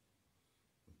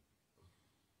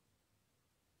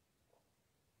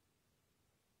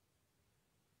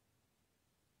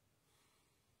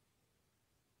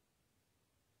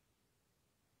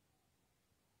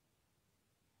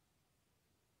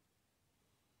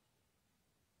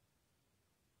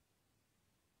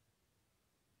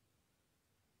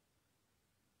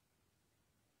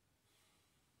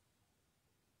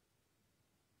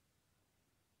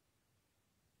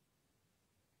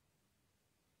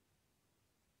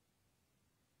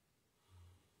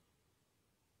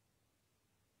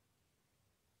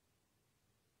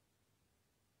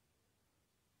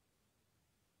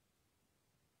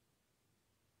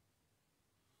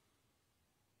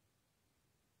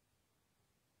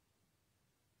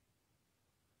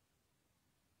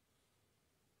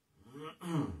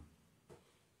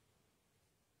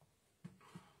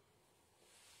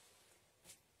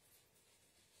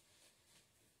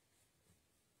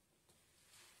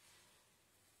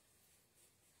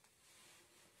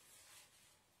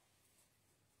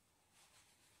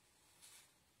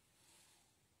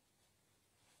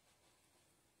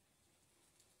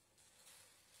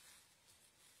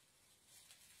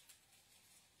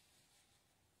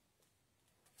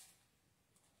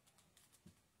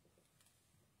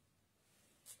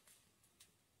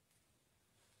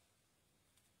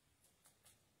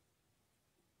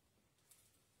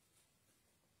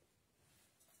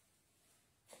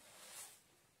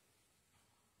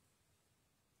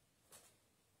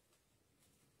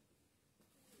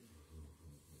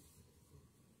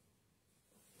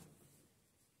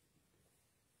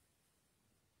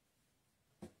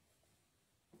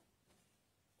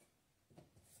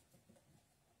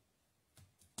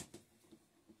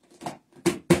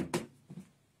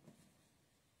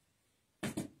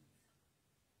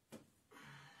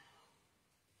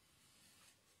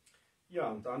 Ja,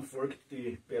 und dann folgt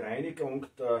die Bereinigung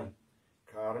der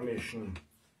karmischen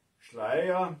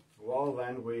Schleier. Well,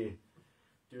 then we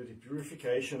do the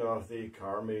purification of the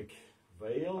karmic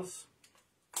veils.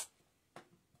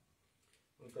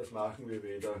 Und das machen wir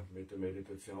wieder mit der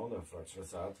Meditation auf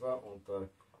Vajrasattva und der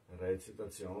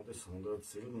Rezitation des 100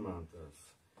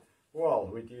 Silbenmantras.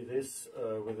 Well, we do this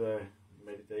with a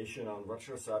meditation on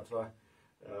Vajrasattva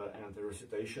and the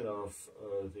recitation of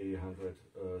the 100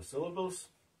 syllables.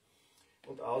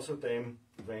 Und außerdem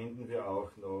wenden wir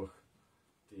auch noch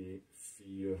die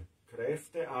 4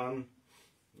 Kräfte an,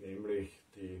 nämlich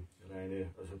die reine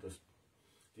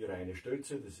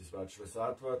Stütze, das ist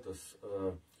Vajrasattva, das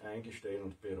Eingestehen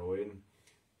und Bereuen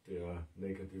der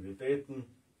Negativitäten,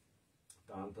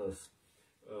 dann das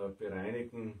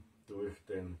Bereinigen durch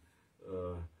den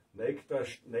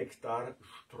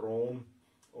Nektarstrom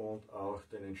und auch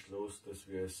den Entschluss, dass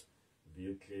wir es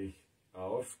wirklich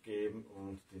aufgeben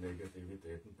und die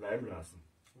Negativitäten bleiben lassen.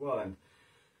 Well, and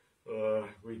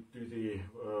we do the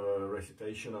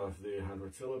recitation of the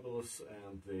 100 syllables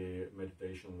and the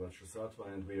meditation on Vajrasattva,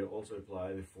 and we also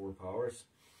apply the 4 powers.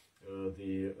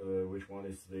 Which one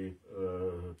is the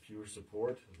pure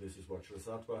support? This is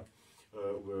Vajrasattva.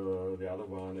 Where the other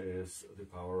one is the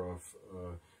power of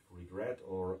regret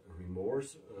or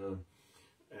remorse.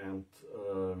 And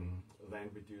then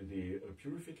we do the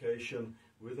purification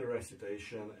with the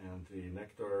recitation and the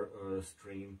nectar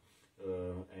stream,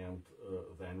 and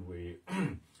then we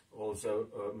also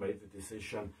made the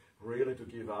decision really to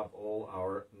give up all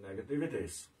our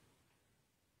negativities.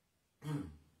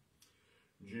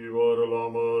 Jivar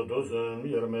lama dosen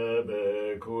yerme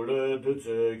be kule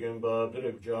dütse gimba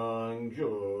Ngak'chang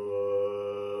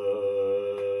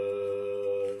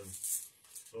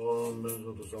Om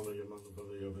benzo to sama yeman to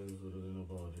pada benzo to dina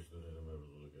padish to dina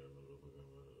benzo to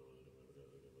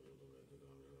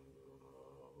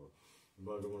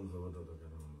Bhagavan Zavada to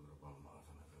kana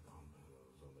Brahmasana to dam sama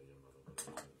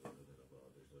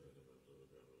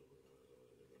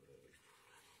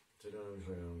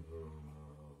yeman to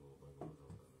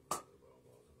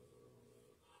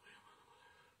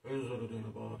pada dina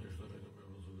padish to dina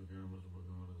benzo to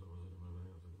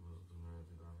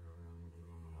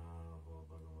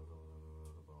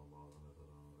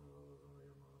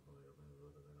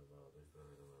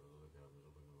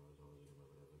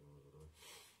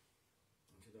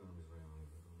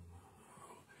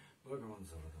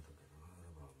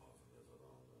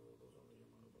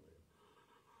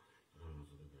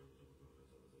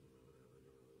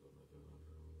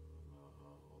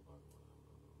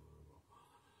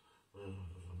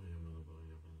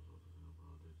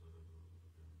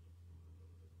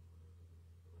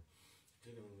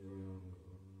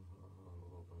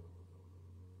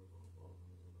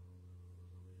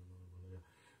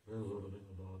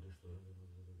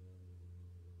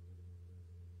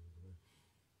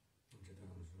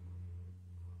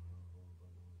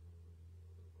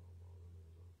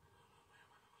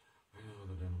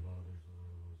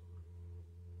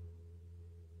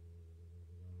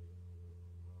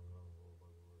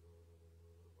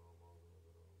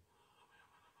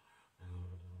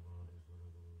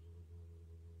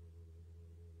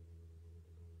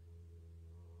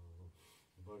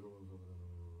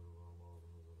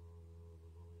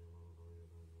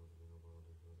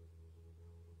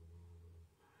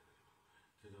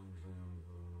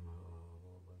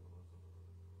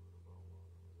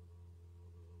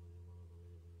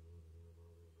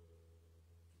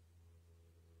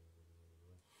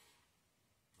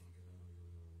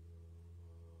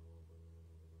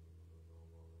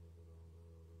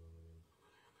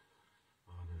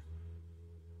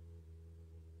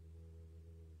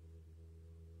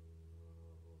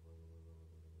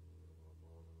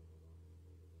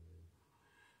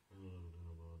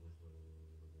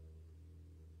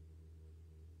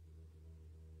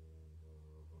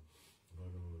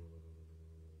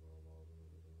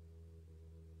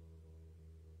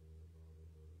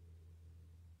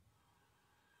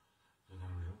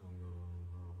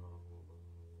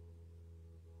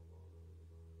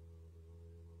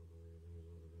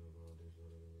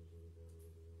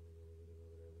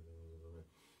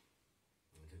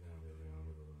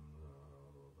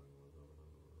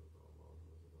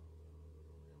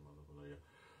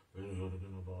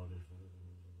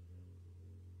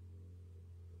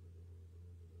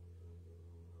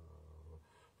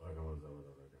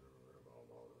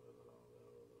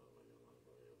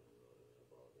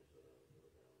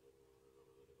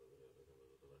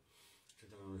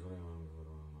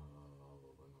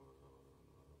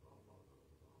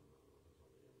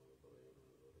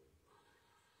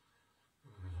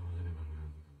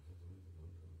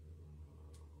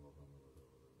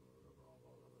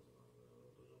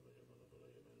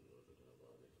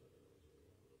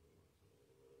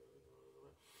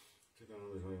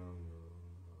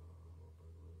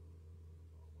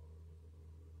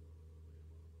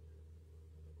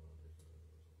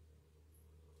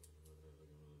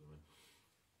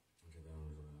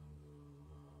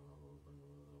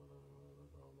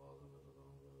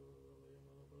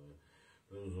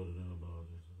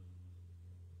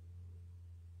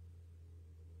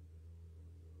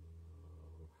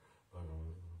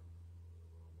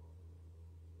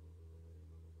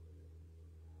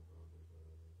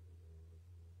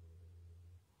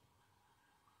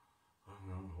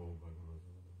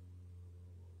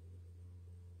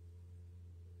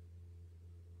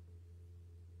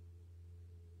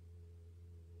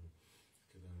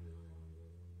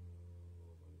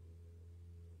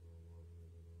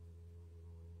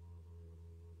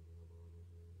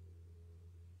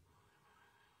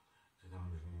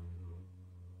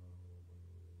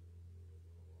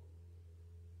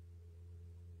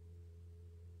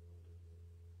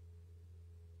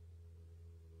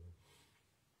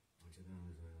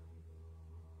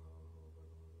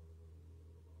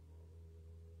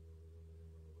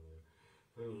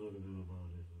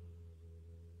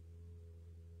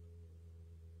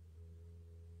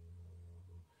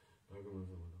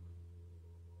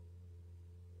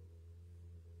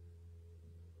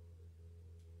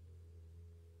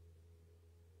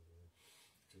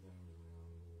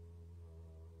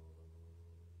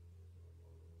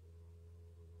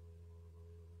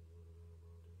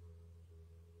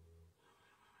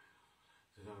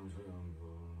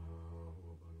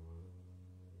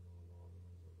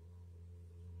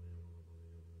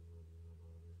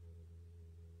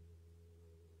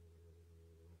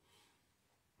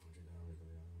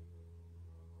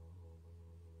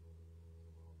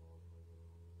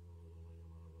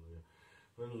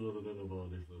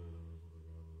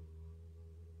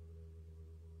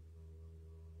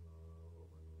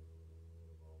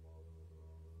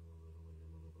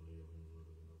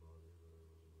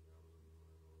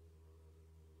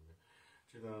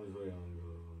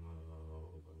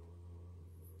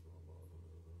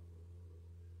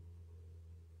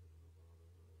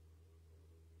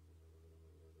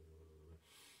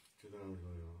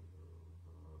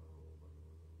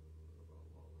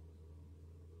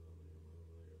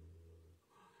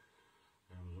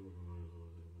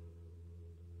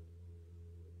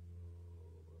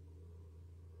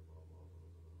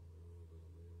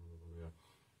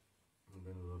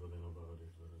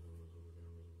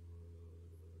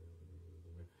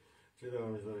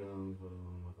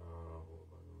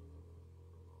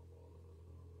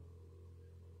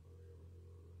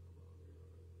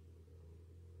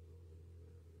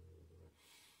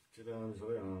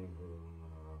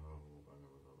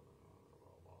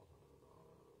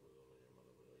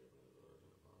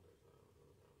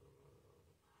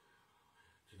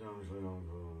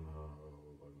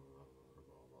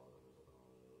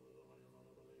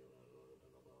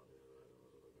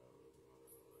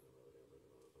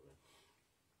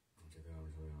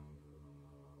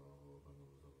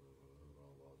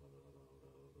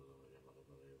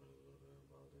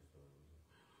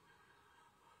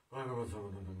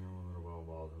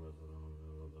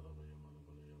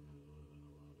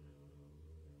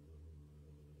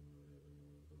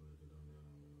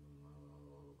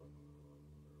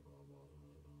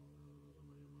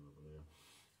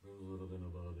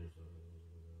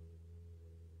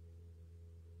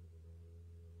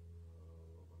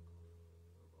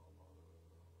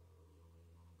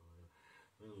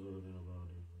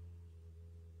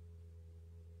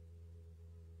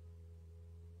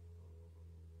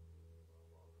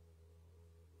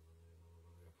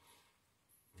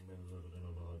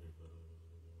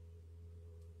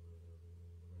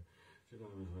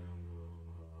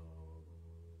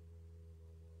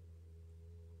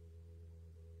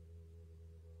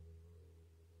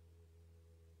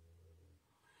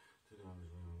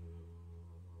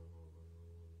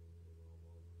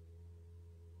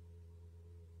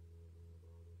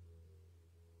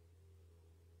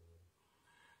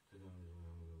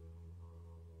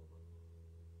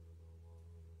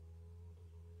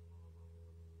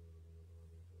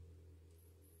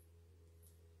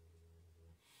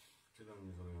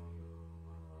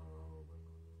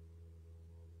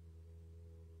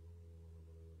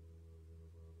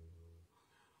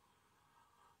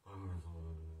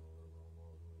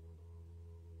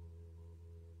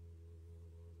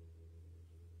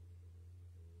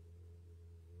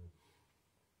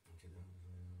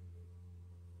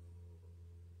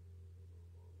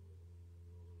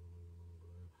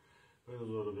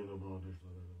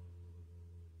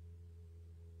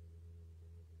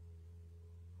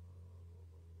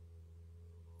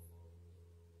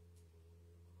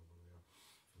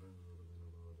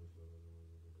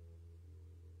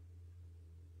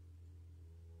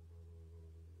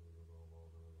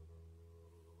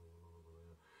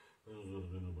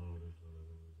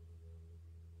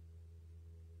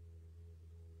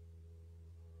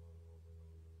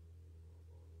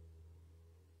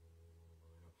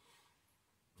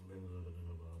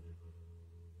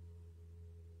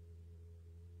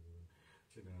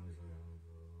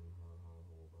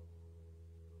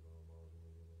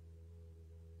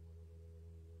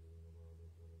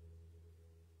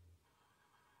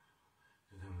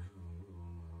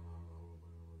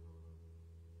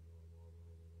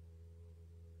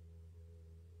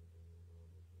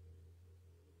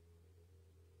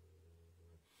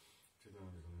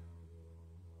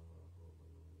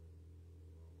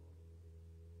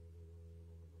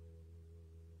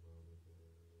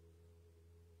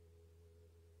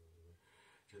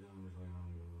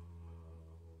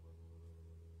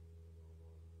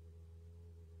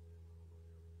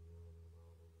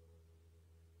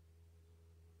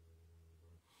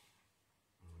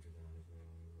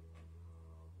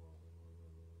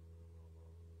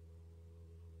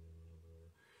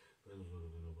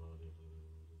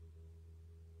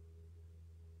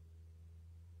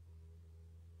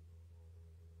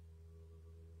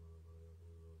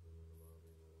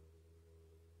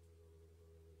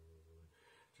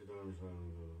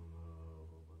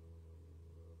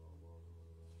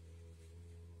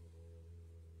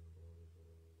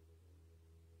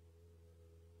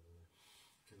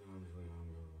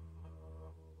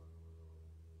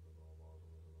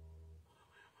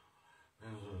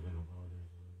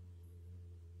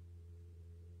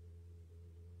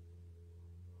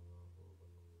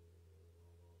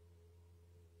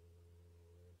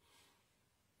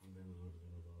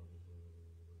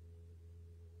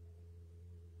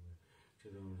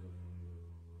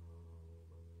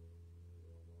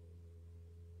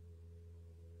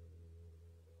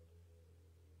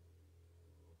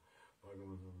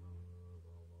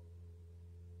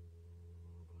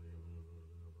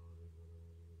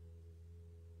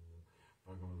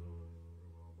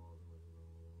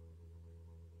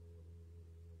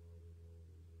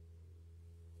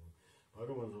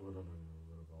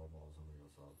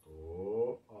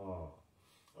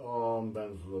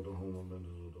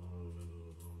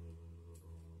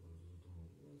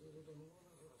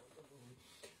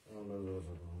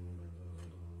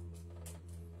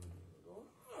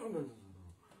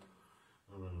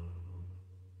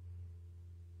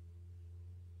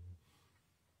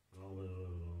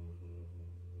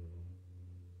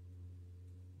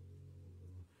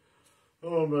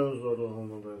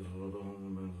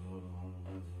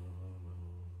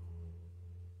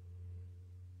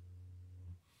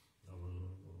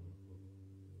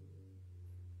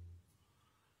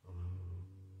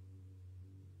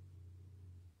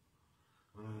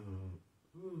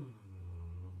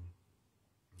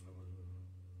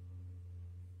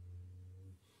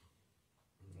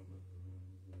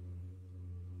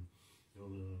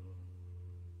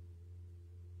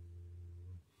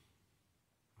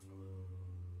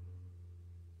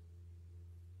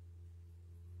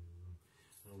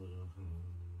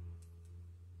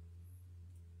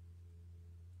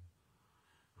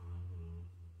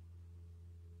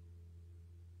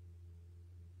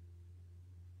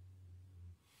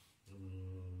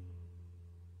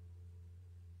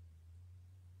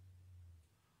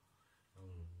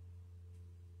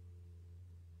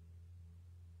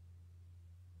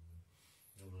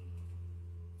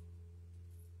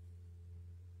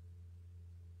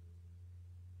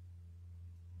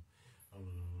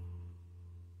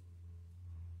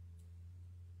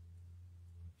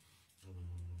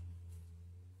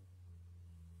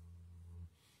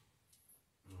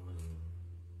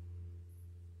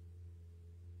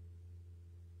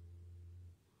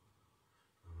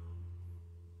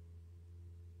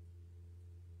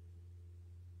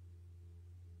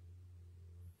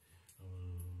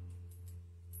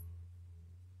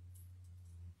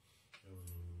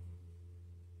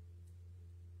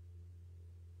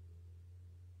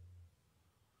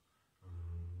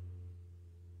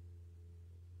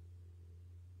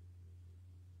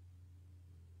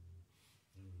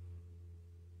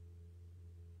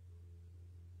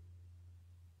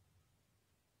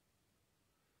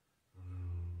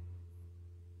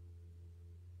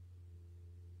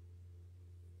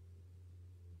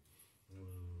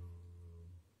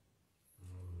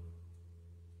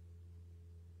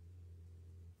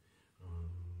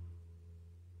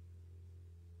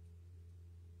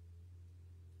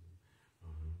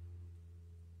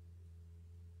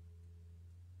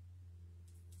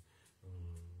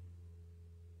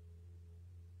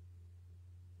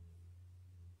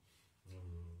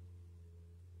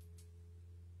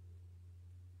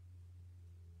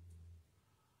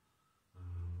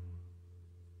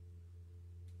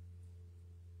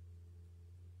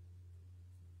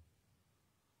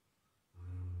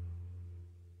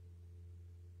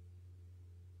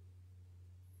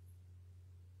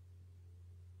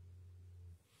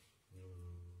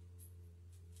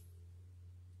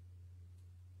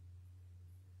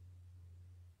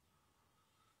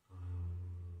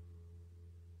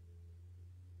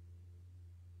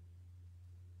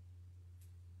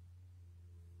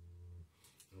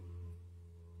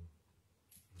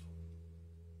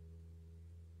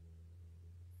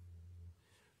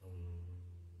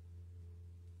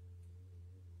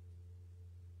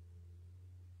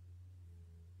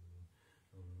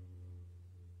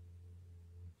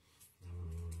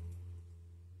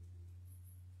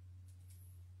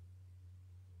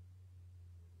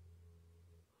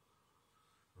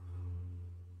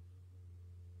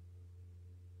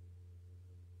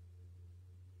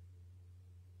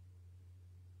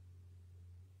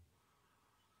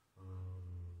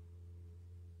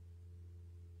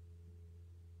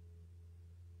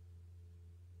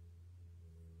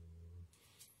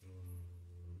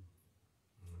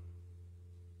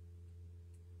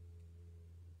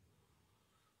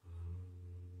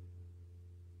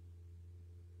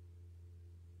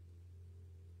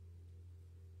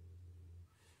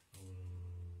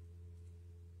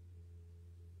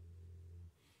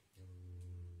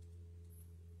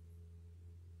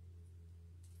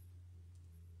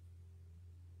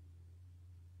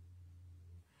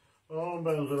Om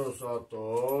Benzro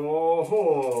Sato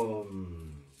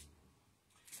Hom.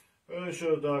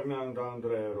 Eshodagnang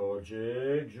Dandrero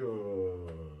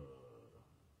Jigju.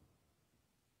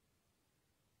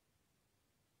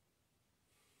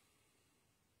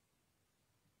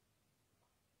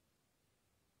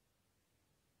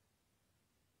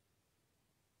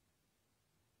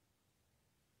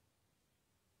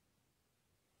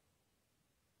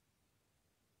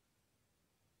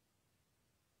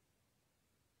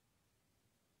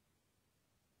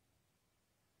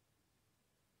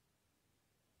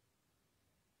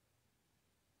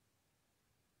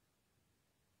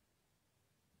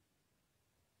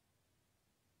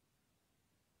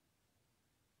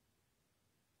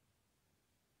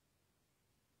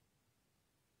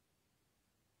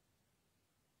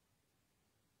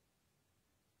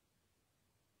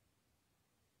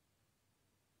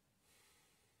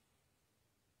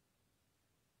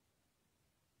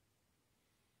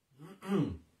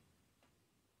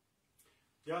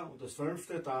 Ja, und das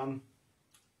fünfte dann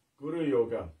Guru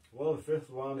Yoga. Well, the fifth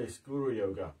one is Guru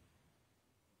Yoga.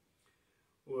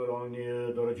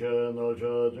 Urangi Dorje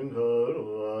Nolja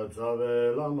Dunkar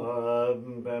Zave Lama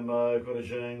Bema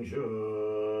Kursheng Shur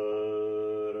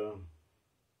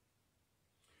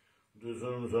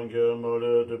Duzum Sangye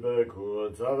Mole Dubeku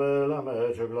Zave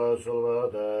Lama Chagla Solva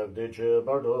Dev Diche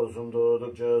Bardo Sumdo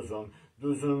Dukche Song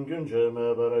Duzum Gunje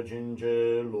Me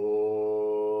Barajinje Lo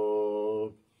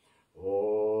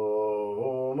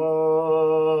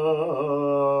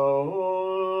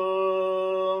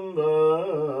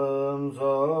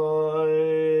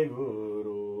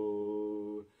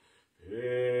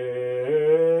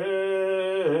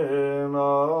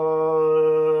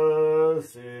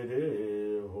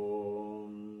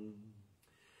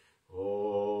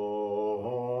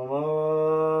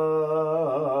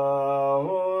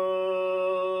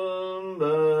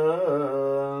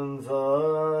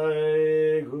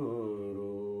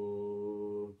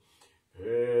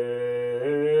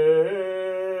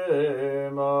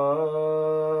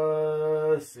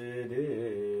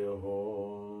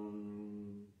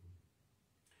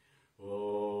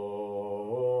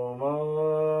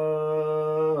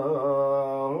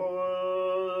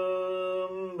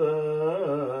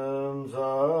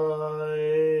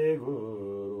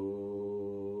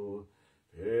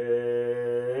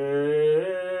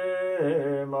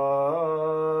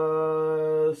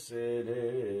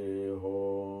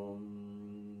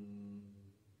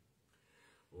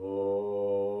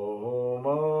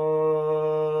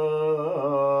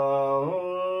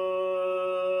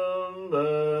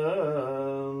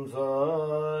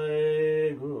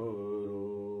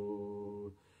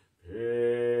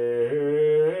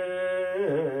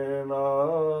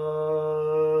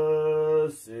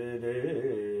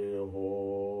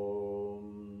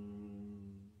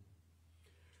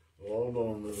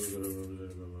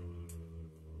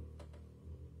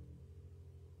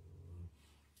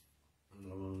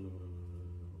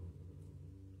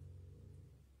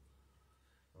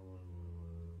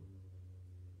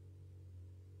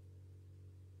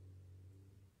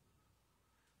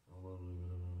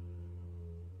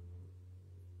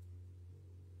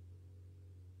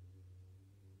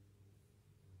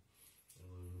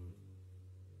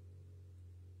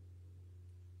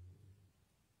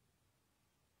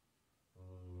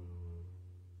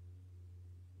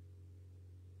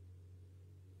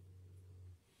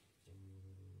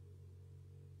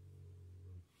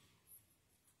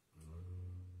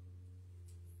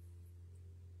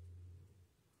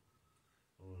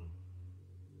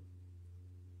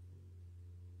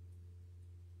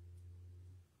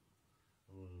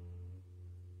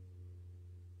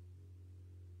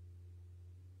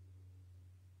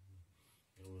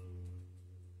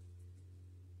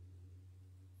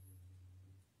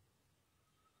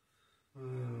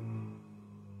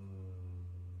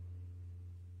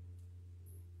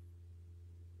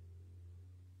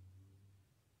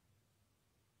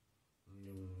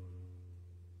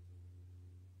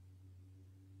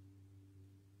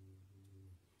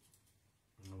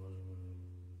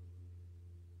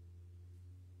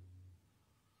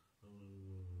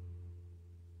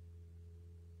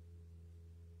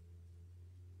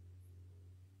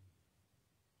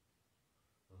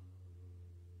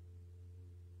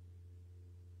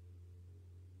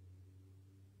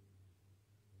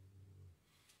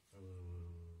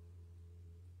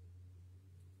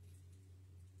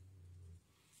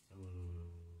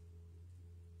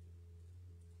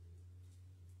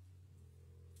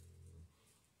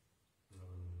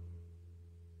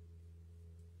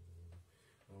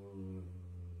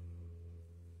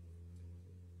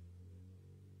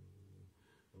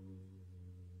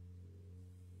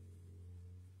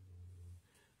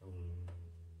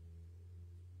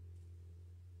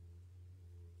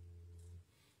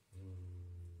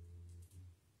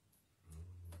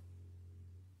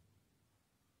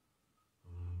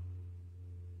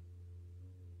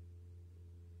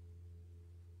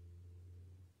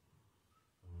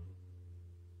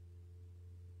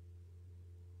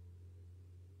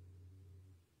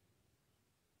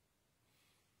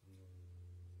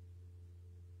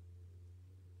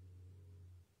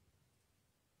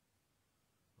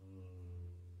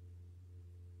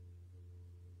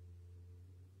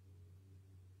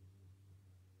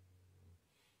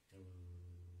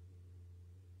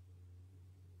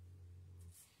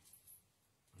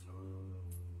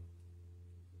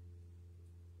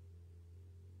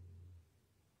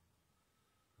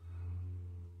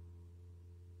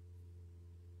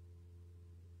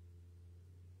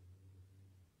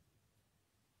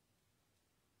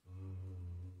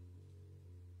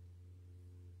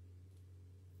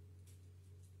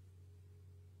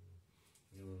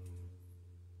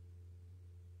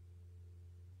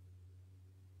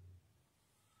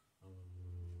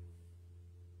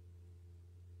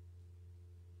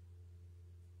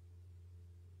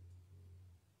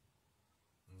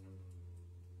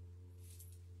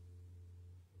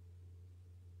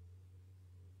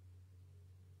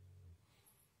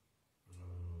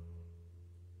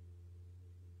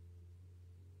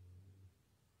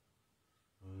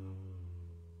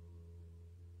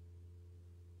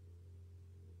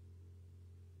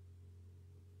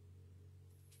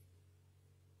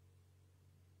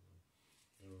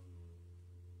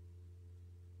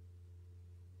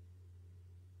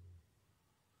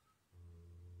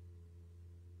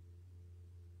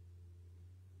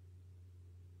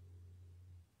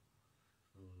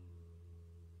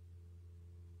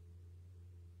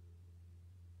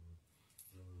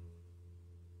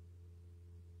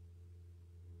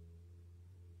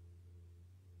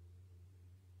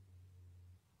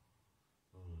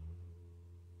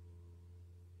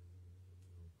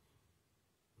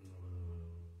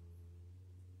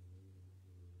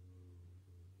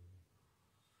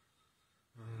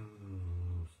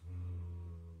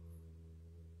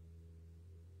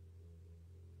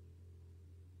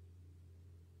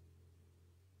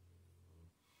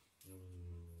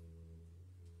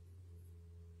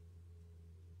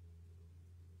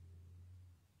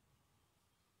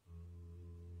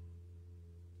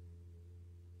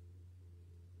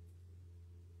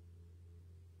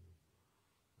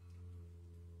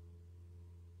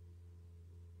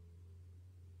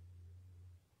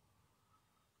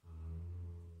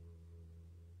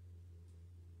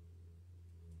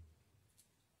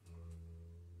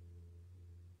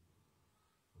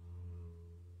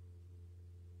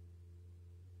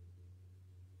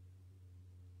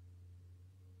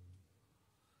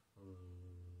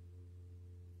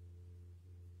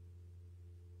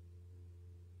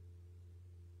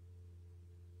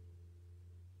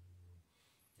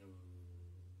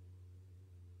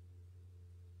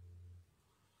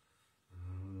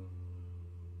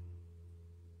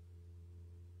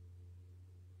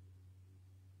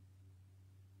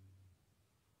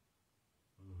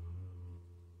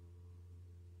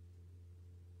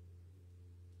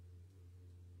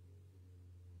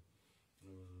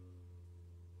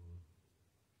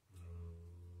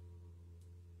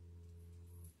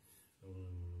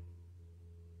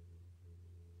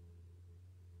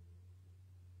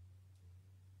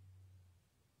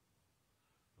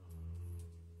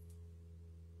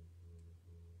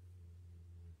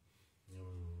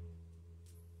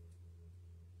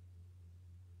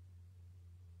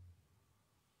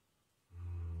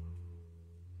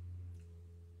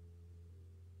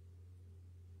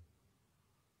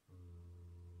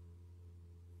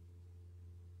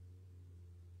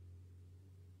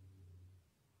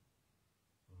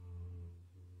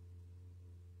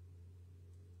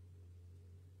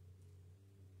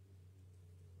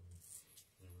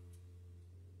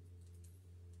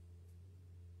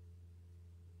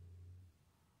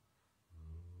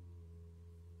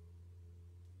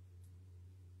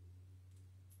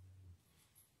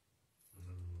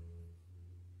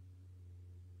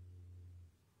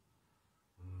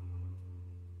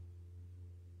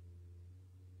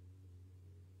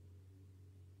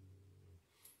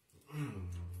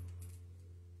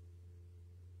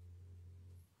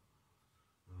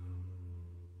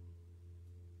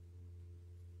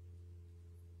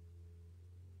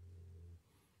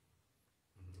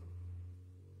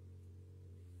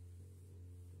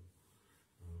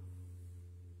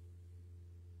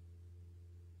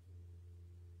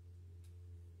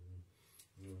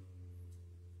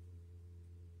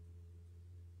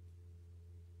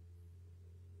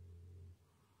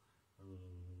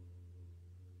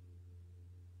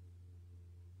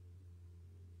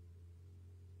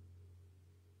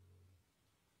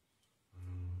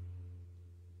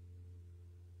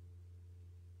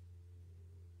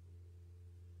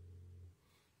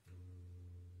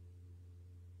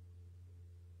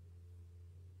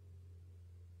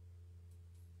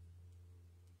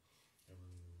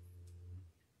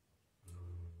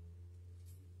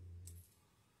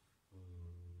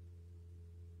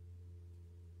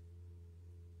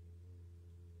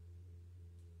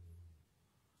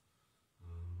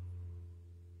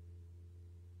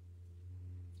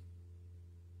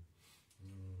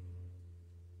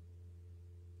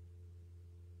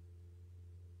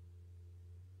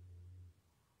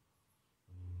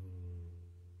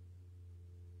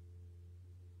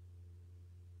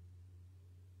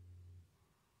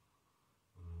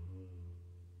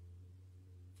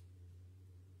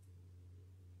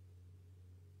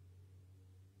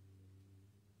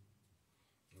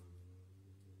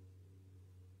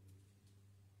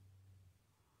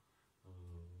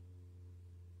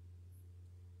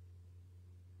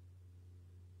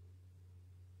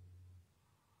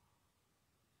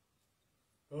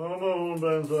Om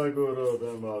Benza Guru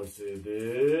Bemasi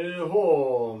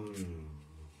Hom.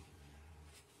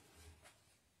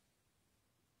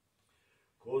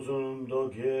 Kozum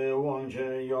Doke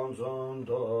Wangchen Yonson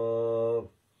Do.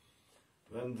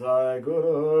 Benza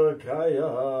Guru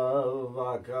Kaya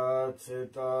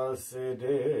Vakatsita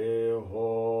Sede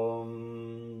Hom.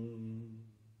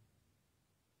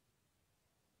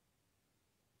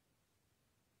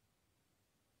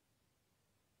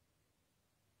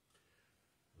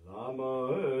 Lama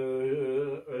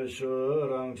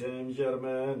Shurang Chem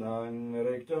Germenang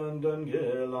Rektunden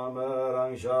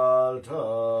Gilamerang Shalta.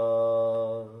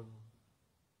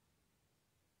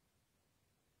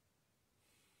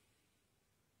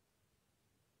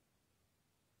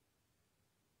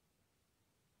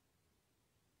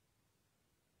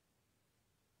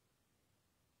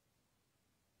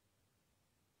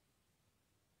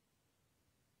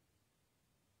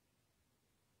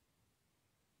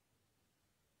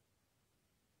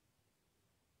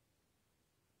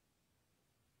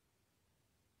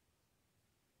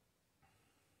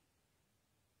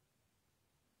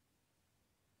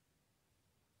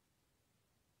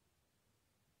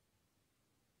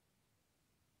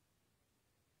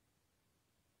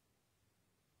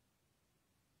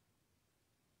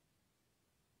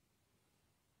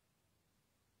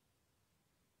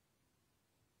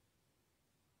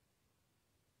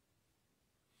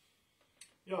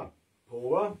 Ja,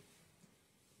 Probe.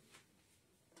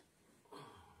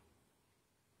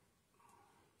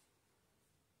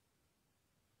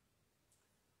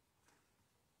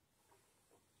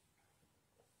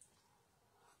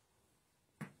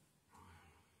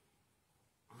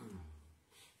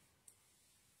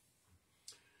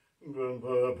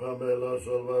 Gunpa Pamela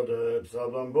Solvadep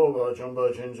Sablambova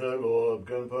Chamba Chingelop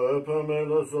Gunpa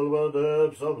Pamela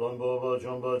Solvadep Sablambova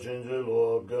Chamba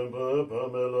Chingelop Gunpa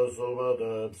Pamela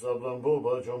Solvadep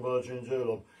Sablambova Chamba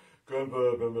Chingelop Gunpa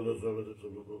Pamela Solvadep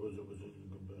Sablambova Chamba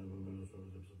Chingelop Gunpa Pamela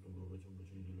Solvadep Sablambova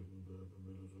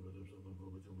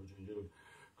Chamba Chingelop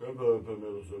Gunpa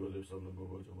Pamela Solvadep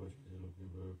Sablambova Chamba Chingelop Gunpa Pamela Solvadep Sablambova Chamba Chingelop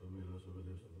Gunpa Pamela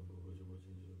Solvadep Sablambova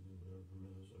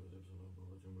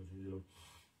Chamba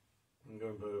Chingelop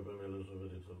Gunpa Pamela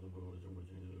Solvadep Sablambova Chamba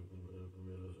Chingelop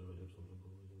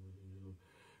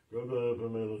Gunpa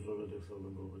Pamela Solvadep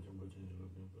Sablambova Chamba Chingelop Gunpa Pamela Solvadep Sablambova Chamba Chingelop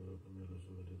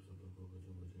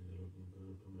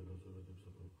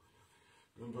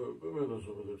Gunpa Pamela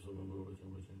Solvadep Sablambova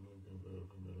Chamba Chingelop Gunpa Pamela Solvadep Sablambova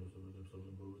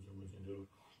Chamba Chingelop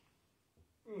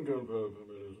Gunpa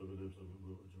Pamela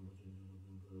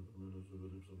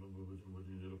Solvadep Sablambova Chamba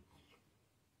Chingelop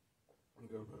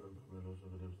Gunpa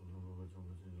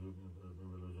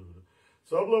Pamela Solvadep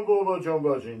Sablambova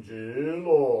Chamba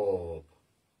Chingelop.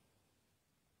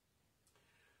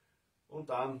 Und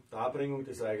dann Darbringung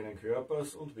des eigenen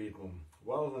Körpers und Widmung.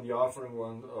 Well, then the offering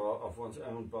of one's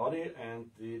own body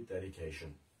and the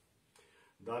dedication.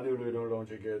 Dani Lüden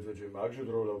Lonche Gete, Magju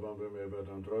Drola Bambe Mebet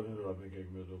and Trodin Labnik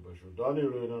Medrobashu. Dani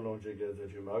Lüden Lonche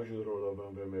Gete, Magju Drola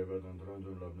Bambe Mebet and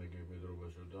Trodin Labnik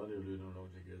Medrobashu. Dani Lüden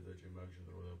Lonche Gete, Magju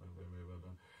Drola Bambe Mebet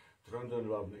and Trodin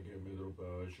Labnik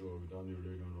Medrobashu. Dani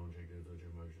Lüden Lonche Gete,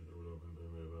 Magju Drola Bambe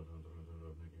Mebet and Trodin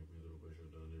Labnik Medrobashu.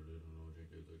 Dani Lüden Lonche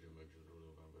Gete, Magju Drola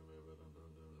Bambe Mebet and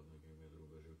Trodin Labnik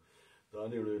Medrobashu.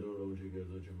 Dani Lüden Lonche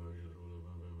Gete, Magju Drola Bambe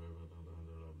Mebet and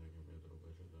Trodin Labnik Medrobashu.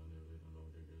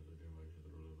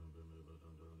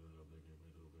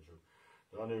 Dani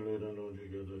Lüden Lonche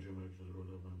Gete, Magju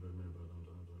Drola Bambe Mebet and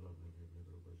Trodin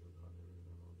Labnik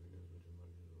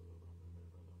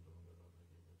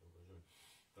Medrobashu.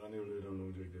 Dani Lüden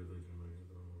Lonche Gete, Magju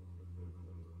Drola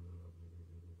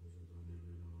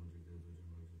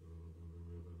Bambe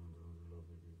Mebet and Trodin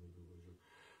Labnik Medrobashu.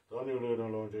 Dani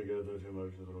Lüden Lonche Gete,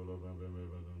 Magju Drola Bambe Mebet and Trodin Labnik Medrobashu. Dani Lüden Lonche Gete, Magju Drola Bambe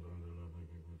Mebet and Trodin Labnik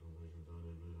Medrobashu.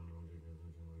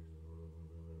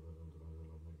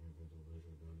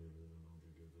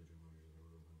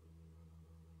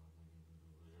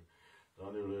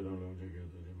 Dani Lüden Lonche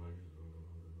Gete, Magju Drola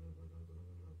Bambe Mebet and Trodin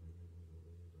Labnik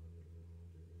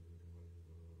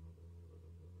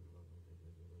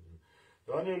Medrobashu.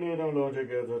 Dani Lüden Lonche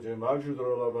Gete, Magju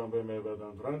Drola Bambe Mebet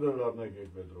and Trodin Labnik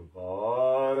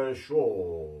Medrobashu.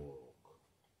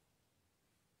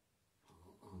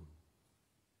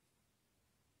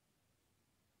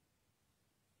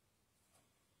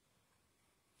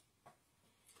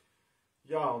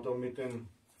 Ja, und um mit den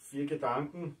 4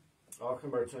 Gedanken auch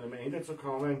einmal zu einem Ende zu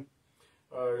kommen,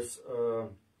 als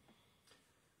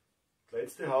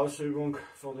letzte Hausübung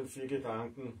von den 4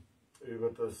 Gedanken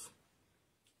über das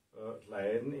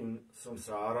Leiden in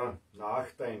Samsara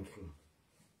nachdenken.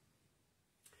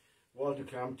 Well, to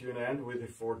come to an end with the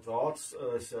 4 thoughts,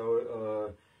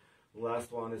 the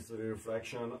last one is the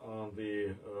reflection on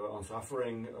the on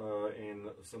suffering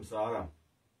in samsara.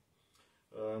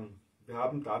 Wir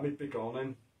haben damit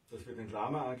begonnen, dass wir den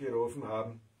Lama angerufen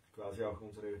haben, quasi auch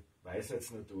unsere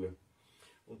Weisheitsnatur.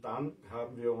 Und dann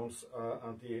haben wir uns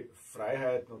an die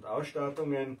Freiheiten und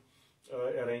Ausstattungen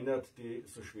erinnert, die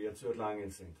so schwer zu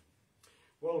erlangen sind.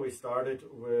 Well, we started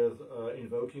with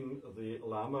invoking the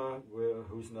Lama,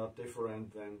 who's not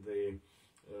different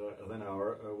than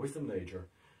our wisdom nature.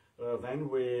 Then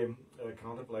we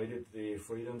contemplated the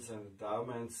freedoms and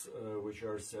endowments, which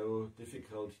are so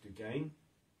difficult to gain.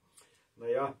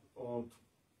 Naja, und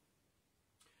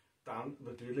dann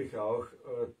natürlich auch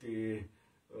die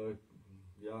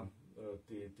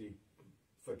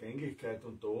Vergänglichkeit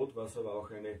und Tod, was aber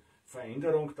auch eine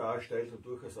Veränderung darstellt und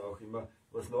durchaus auch immer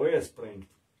was Neues bringt.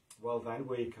 Well, then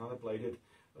we contemplated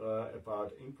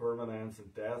about impermanence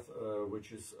and death,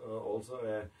 which is also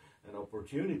an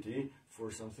opportunity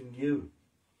for something new.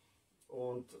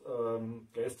 Und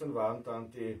gestern waren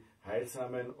dann die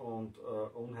heilsamen und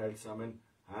unheilsamen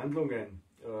Handlungen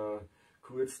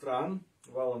kurz dran.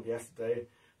 Well, and yesterday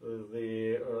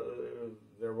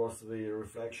there was the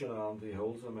reflection on the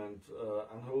wholesome and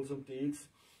unwholesome deeds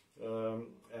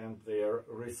and their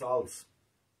results.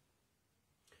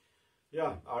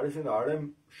 Ja, alles in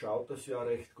allem schaut das ja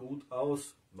recht gut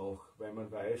aus, noch, wenn man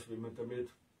weiß, wie man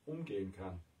damit umgehen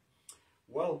kann.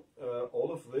 Well,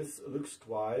 all of this looks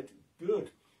quite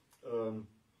good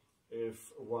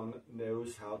if one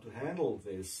knows how to handle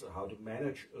this, how to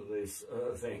manage these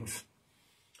things.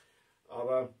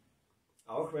 Aber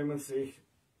auch wenn man sich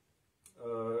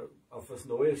auf was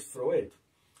Neues freut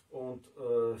und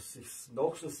sich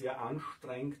noch so sehr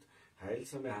anstrengt,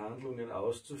 heilsame Handlungen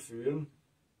auszuführen,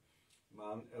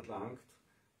 man erlangt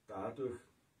dadurch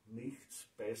nichts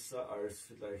besser als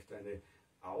vielleicht eine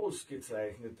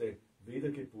ausgezeichnete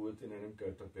Wiedergeburt in einem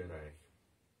Götterbereich.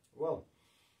 Well,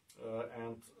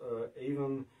 and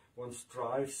even one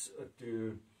strives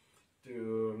to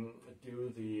do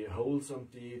the wholesome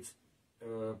deeds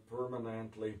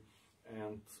permanently,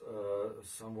 and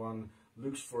someone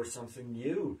looks for something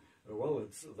new. Well,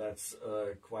 that's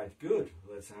quite good.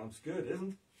 That sounds good,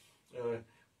 isn't it?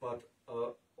 But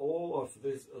all of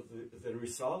this, the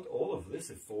result, all of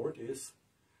this effort is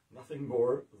nothing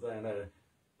more than a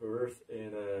birth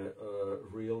in a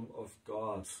realm of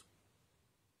gods.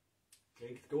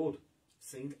 Klingt gut.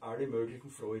 Sind alle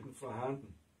möglichen Freuden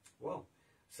vorhanden? Well,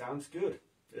 sounds good,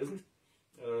 isn't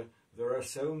it? There are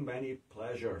so many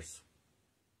pleasures.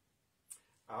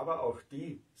 Aber auch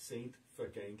die sind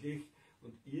vergänglich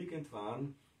und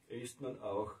irgendwann ist man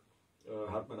auch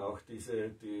hat man auch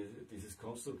dieses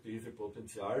konstruktive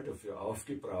Potenzial dafür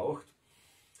aufgebraucht.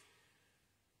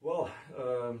 Well,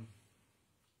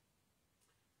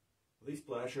 these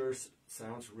pleasures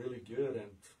sounds really good,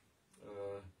 and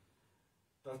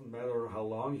doesn't matter how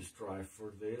long you strive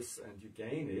for this and you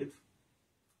gain it,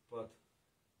 but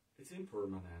it's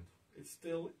impermanent. It's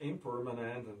still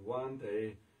impermanent, and one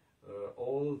day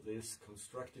all this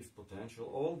constructive potential,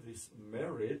 all this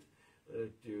merit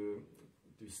to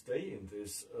stay in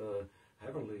this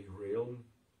heavenly realm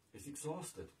is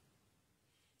exhausted.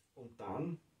 Und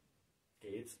dann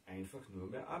geht's einfach nur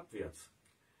mehr abwärts.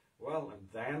 Well,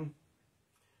 and then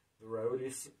the road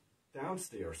is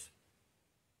downstairs.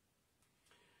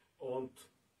 Und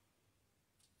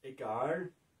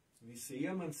egal wie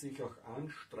sehr man sich auch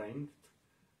anstrengt,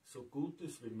 so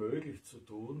Gutes wie möglich zu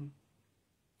tun,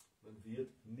 man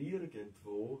wird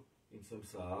nirgendwo in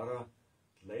Samsara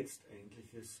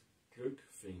letztendliches Glück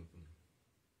finden.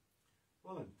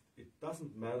 Well, it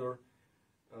doesn't matter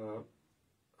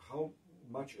how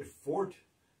much effort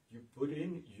you put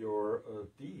in your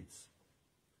deeds.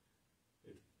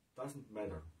 It doesn't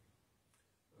matter.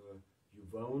 You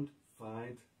won't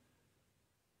find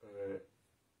a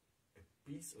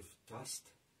piece of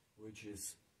dust which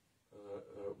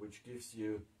gives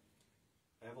you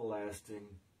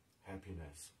everlasting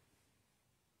happiness.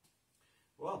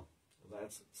 Well,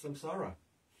 that's samsara.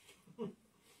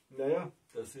 Naja,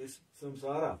 das ist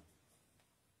Samsara.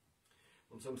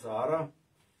 Und Samsara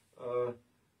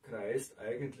kreist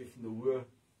eigentlich nur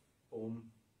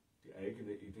um die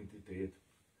eigene Identität.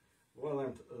 Well,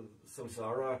 and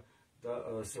Samsara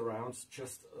surrounds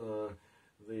just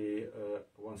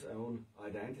one's own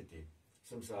identity.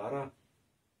 Samsara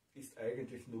ist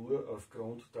eigentlich nur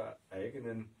aufgrund der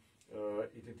eigenen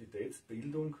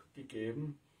Identitätsbildung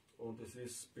gegeben, und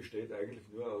es besteht eigentlich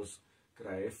nur aus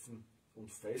Greifen und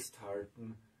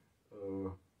Festhalten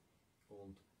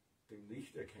und dem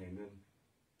Nichterkennen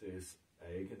des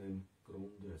eigenen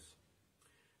Grundes.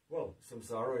 Well,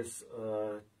 samsara is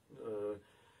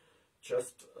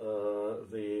just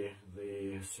the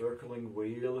circling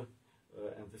wheel,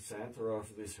 and the center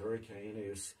of this hurricane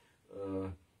is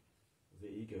the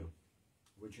ego,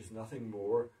 which is nothing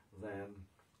more than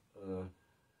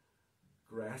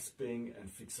grasping and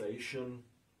fixation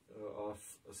of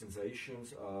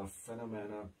sensations, of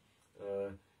phenomena,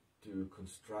 to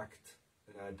construct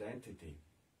an identity.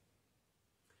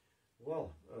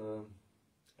 Well,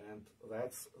 and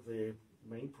that's the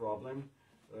main problem,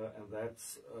 and that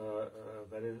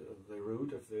is the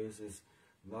root of this is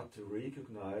not to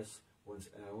recognize one's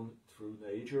own true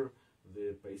nature,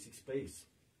 the basic space.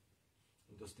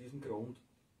 Und aus diesem Grund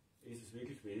ist es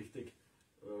wirklich wichtig,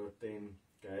 den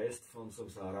Geist von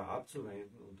Samsara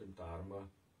abzuwenden und dem Dharma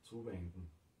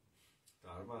zuwenden.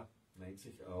 Dharma nennt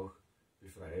sich auch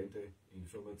befreiende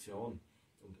Information.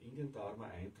 Und in den Dharma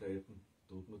eintreten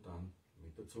tut man dann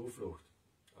mit der Zuflucht.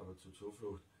 Aber zur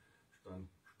Zuflucht dann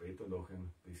später noch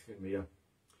ein bisschen mehr.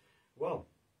 Well,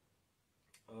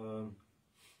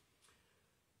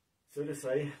 so to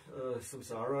say,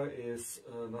 samsara is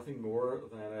nothing more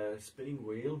than a spinning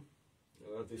wheel.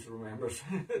 This remembers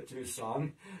to a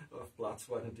song of Blood,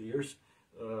 Sweat and Tears.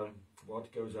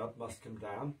 What goes up must come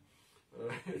down.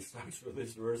 It starts with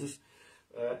these verses.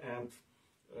 And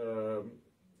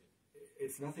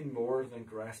it's nothing more than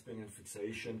grasping and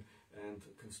fixation and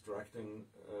constructing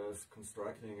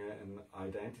an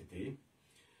identity.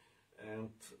 And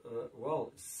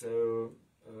well, so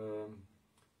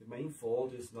the main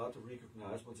fault is not to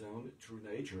recognize one's own true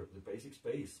nature, the basic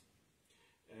space.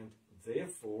 And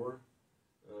therefore,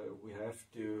 we have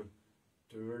to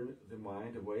turn the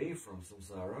mind away from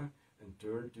samsara and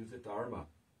turn to the Dharma.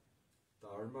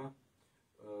 Dharma,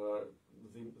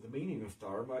 the meaning of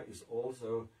Dharma is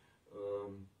also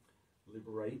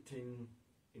liberating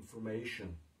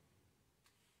information.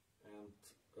 And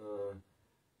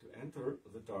to enter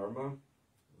the Dharma,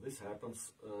 this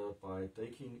happens by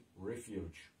taking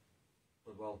refuge.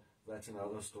 But well, that's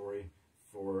another story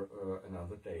for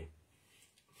another day.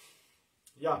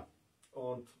 Ja,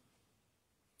 und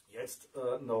jetzt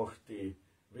noch die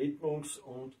Widmungs-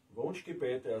 und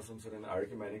Wunschgebete aus unseren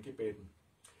allgemeinen Gebeten.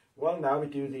 Well, now we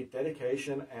do the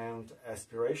dedication and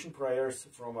aspiration prayers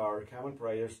from our common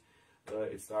prayers.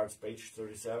 It starts page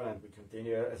 37 and we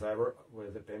continue as ever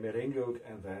with the Peme Ringlug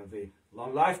and then the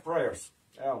long life prayers.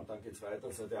 Ja, und dann geht es weiter,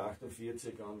 Seite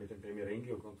 48 an mit dem Peme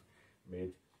Ringlug und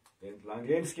mit den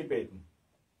Langlebensgebeten.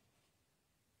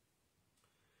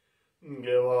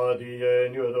 Gevadiye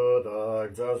nyudo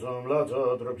dak zasum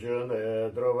lazo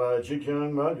drupjene drova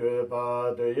chikyang magwe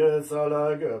pa deye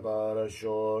sala gebara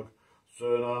shok.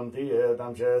 Sunam tiye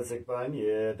damche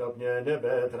sikpanye topnye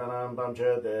nebe tranam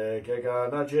bamche de keka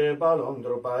nache balong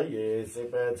drupaye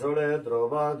sipe tsole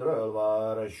drova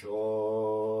drolvara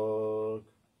shok.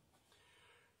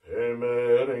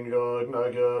 Peme ringlog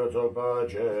nagyar tsokpa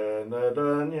che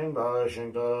nedan ying ba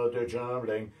shingta tu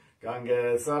chamling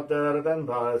Gange sapter den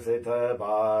pasite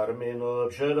bar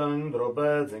minup shedang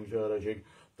drupe zingshurajik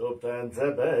Tupten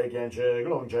zepe genche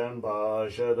glongchen ba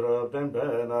shedrup den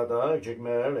benadak chik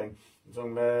meling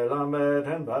Zung me lambe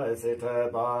ten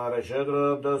pasite bar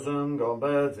shedrup dosum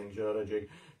gombe zingshurajik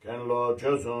Ken lop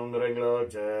chosung ringlok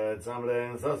che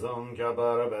tsamling sasung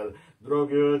kyabarabel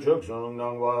Drogyu chuksung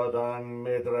nangwa dang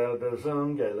mitrel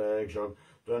pilsum gelek shok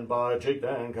Ten pa chik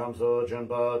ten kamso chen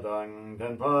pa dang,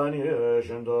 ten pa nye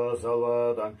shinto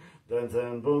salva dang, ten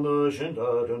sen pundu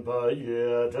shinto ten pa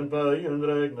ye, ten pa yun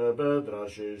rek ne bedra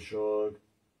shi shok.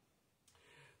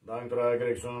 Dang tra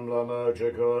grik sum lama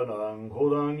chiko nang,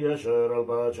 hudang yesher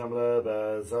alpa chamle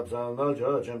be, sapsan dal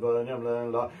cha chen pa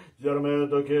nyamlen la, yerme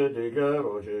doke dike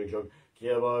ro chik shok,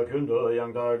 kieva kundu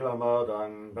yang tak lama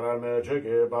dang, bralme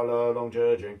cheke pala long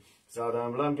che ching,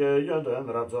 Sadam lamke yunten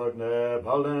rapsok ne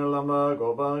palden lama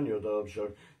goban yudop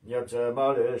shok Nyepse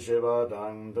mali shiva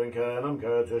dang dunke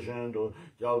namke tushindu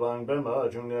Yalbang bema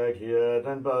chungne kie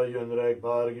tenpa yunrek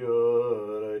par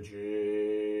gyurajik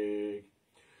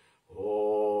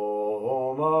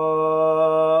Om ahum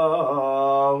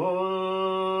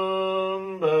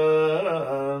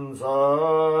ben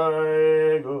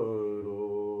sai guru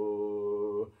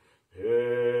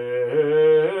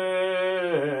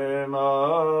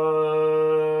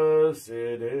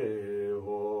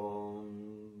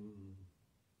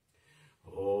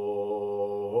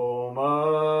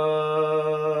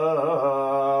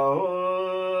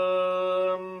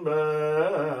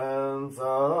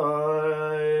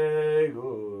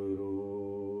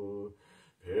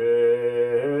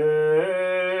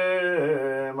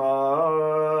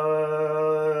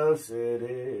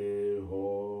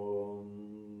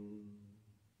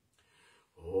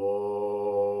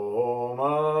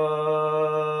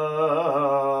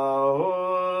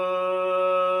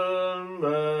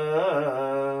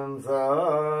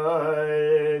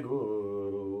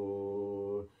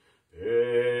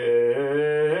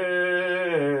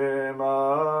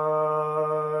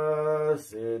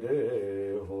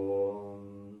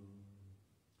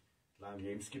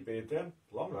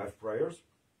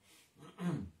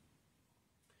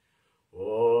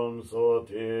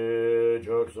ti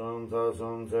choksum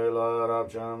tasum tela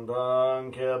rapcham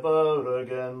dang kepa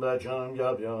rugen bacham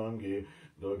yapyongi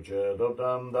dokche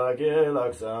doptam dagi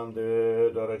laksam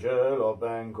de dorje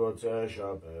lopen kotse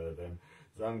shapeden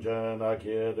zangchen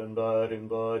akiden barin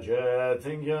boje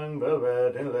tingyang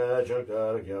belvedin le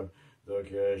chakar kyab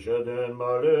dokye shedin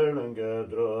malin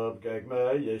gedrop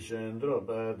kekme yeshin drop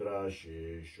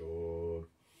drashi shur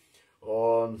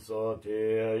On so ti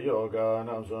yoga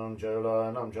nam sum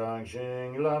chela nam chang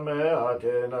shing la me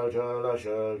aten al chela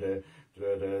shelde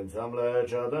treden samle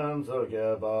chadan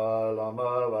sorge ba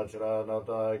lama vachra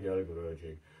nata gel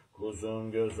grujik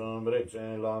kusum gesum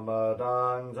brekchen lama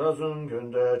dang zasum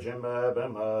kunde chime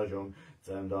bem hajung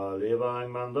zenda livang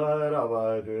mandar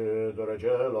avai du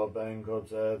dorje lopen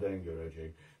kotse den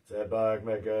grujik zebak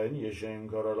meken yishin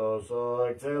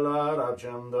korolosok tela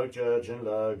rapcham dokche chin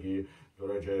lagi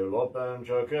Dorje lopen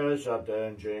choke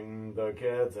shaten ching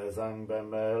doke zesang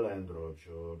bemme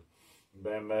lendropshuk.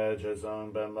 Bemme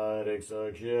chesang bemme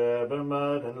riksokye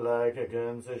bemme den leke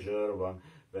ken se shirwang.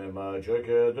 Bemme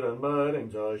choke drenme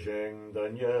ring shing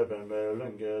danye bemme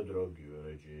lenge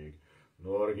drogyurejik.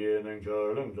 Norgi ning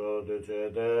choling to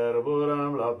duce der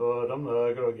buram lapodam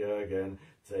lagrogyagen.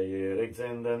 Tseyirik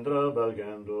zenden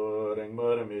drabelgen during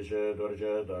marmishe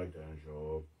dorje dagten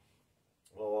shok.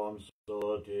 Om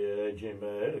soti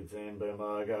jimer zin be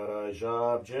magara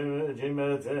shab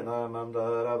jimer zena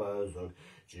mandara bazok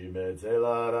jimer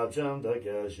zela rapcham da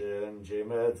keshin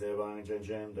jimer zevang chen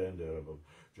chen den derbo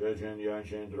jechen yang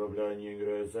chen drobla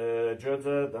ningrese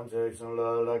jete dam sekson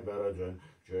la lak barajen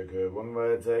jeke wong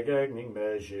me zegek ning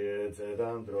me shi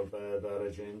zedan drope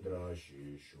darachin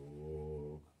drashi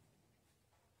shu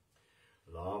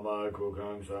Lama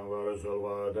kukang sang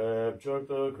varasalva deb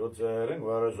chokta kutsering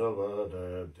varasalva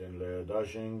deb tinle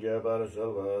dashin ge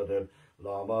varasalva deb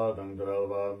lama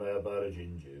dangdralva me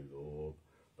barjinjilu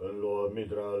Benlo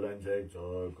mitra lenzek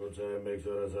to kutse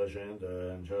mixer sa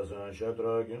shenden chasan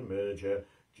shatragin meche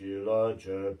jila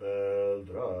chepel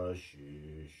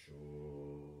drashishu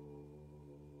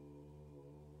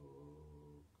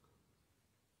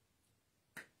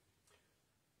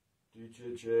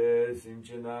Tschüss,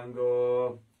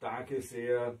 Simchenango, danke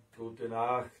sehr, gute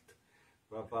Nacht,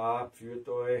 Papa, führt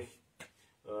euch,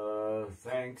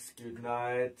 thanks, good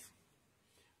night,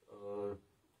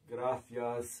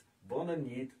 gracias, bona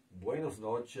nit, buenos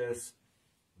noches,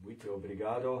 muito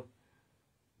obrigado,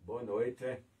 boa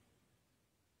noite,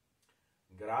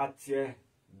 grazie,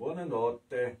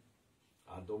 buonanotte,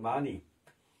 a domani,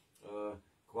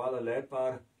 hvala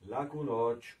lepa, laku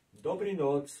noč, dobri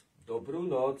noc, dobru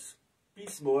noc,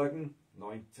 bis morgen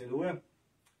 19 Uhr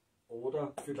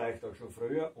oder vielleicht auch schon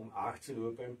früher um 18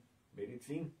 Uhr beim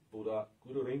Medizinbruder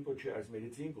Guru Rinpoche als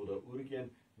Medizinbruder Urgyen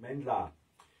Menla.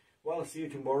 Well, see you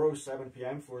tomorrow 7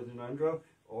 p.m. for the Ngondro,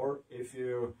 or if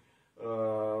you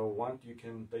want, you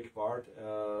can take part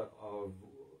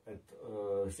at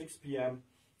 6 p.m.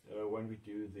 When we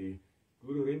do the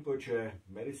Guru Rinpoche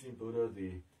Medicine Buddha,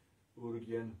 the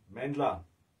Urgyen Menla.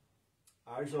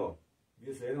 Also,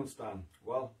 wir sehen uns dann.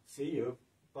 Well, see you.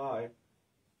 Bye.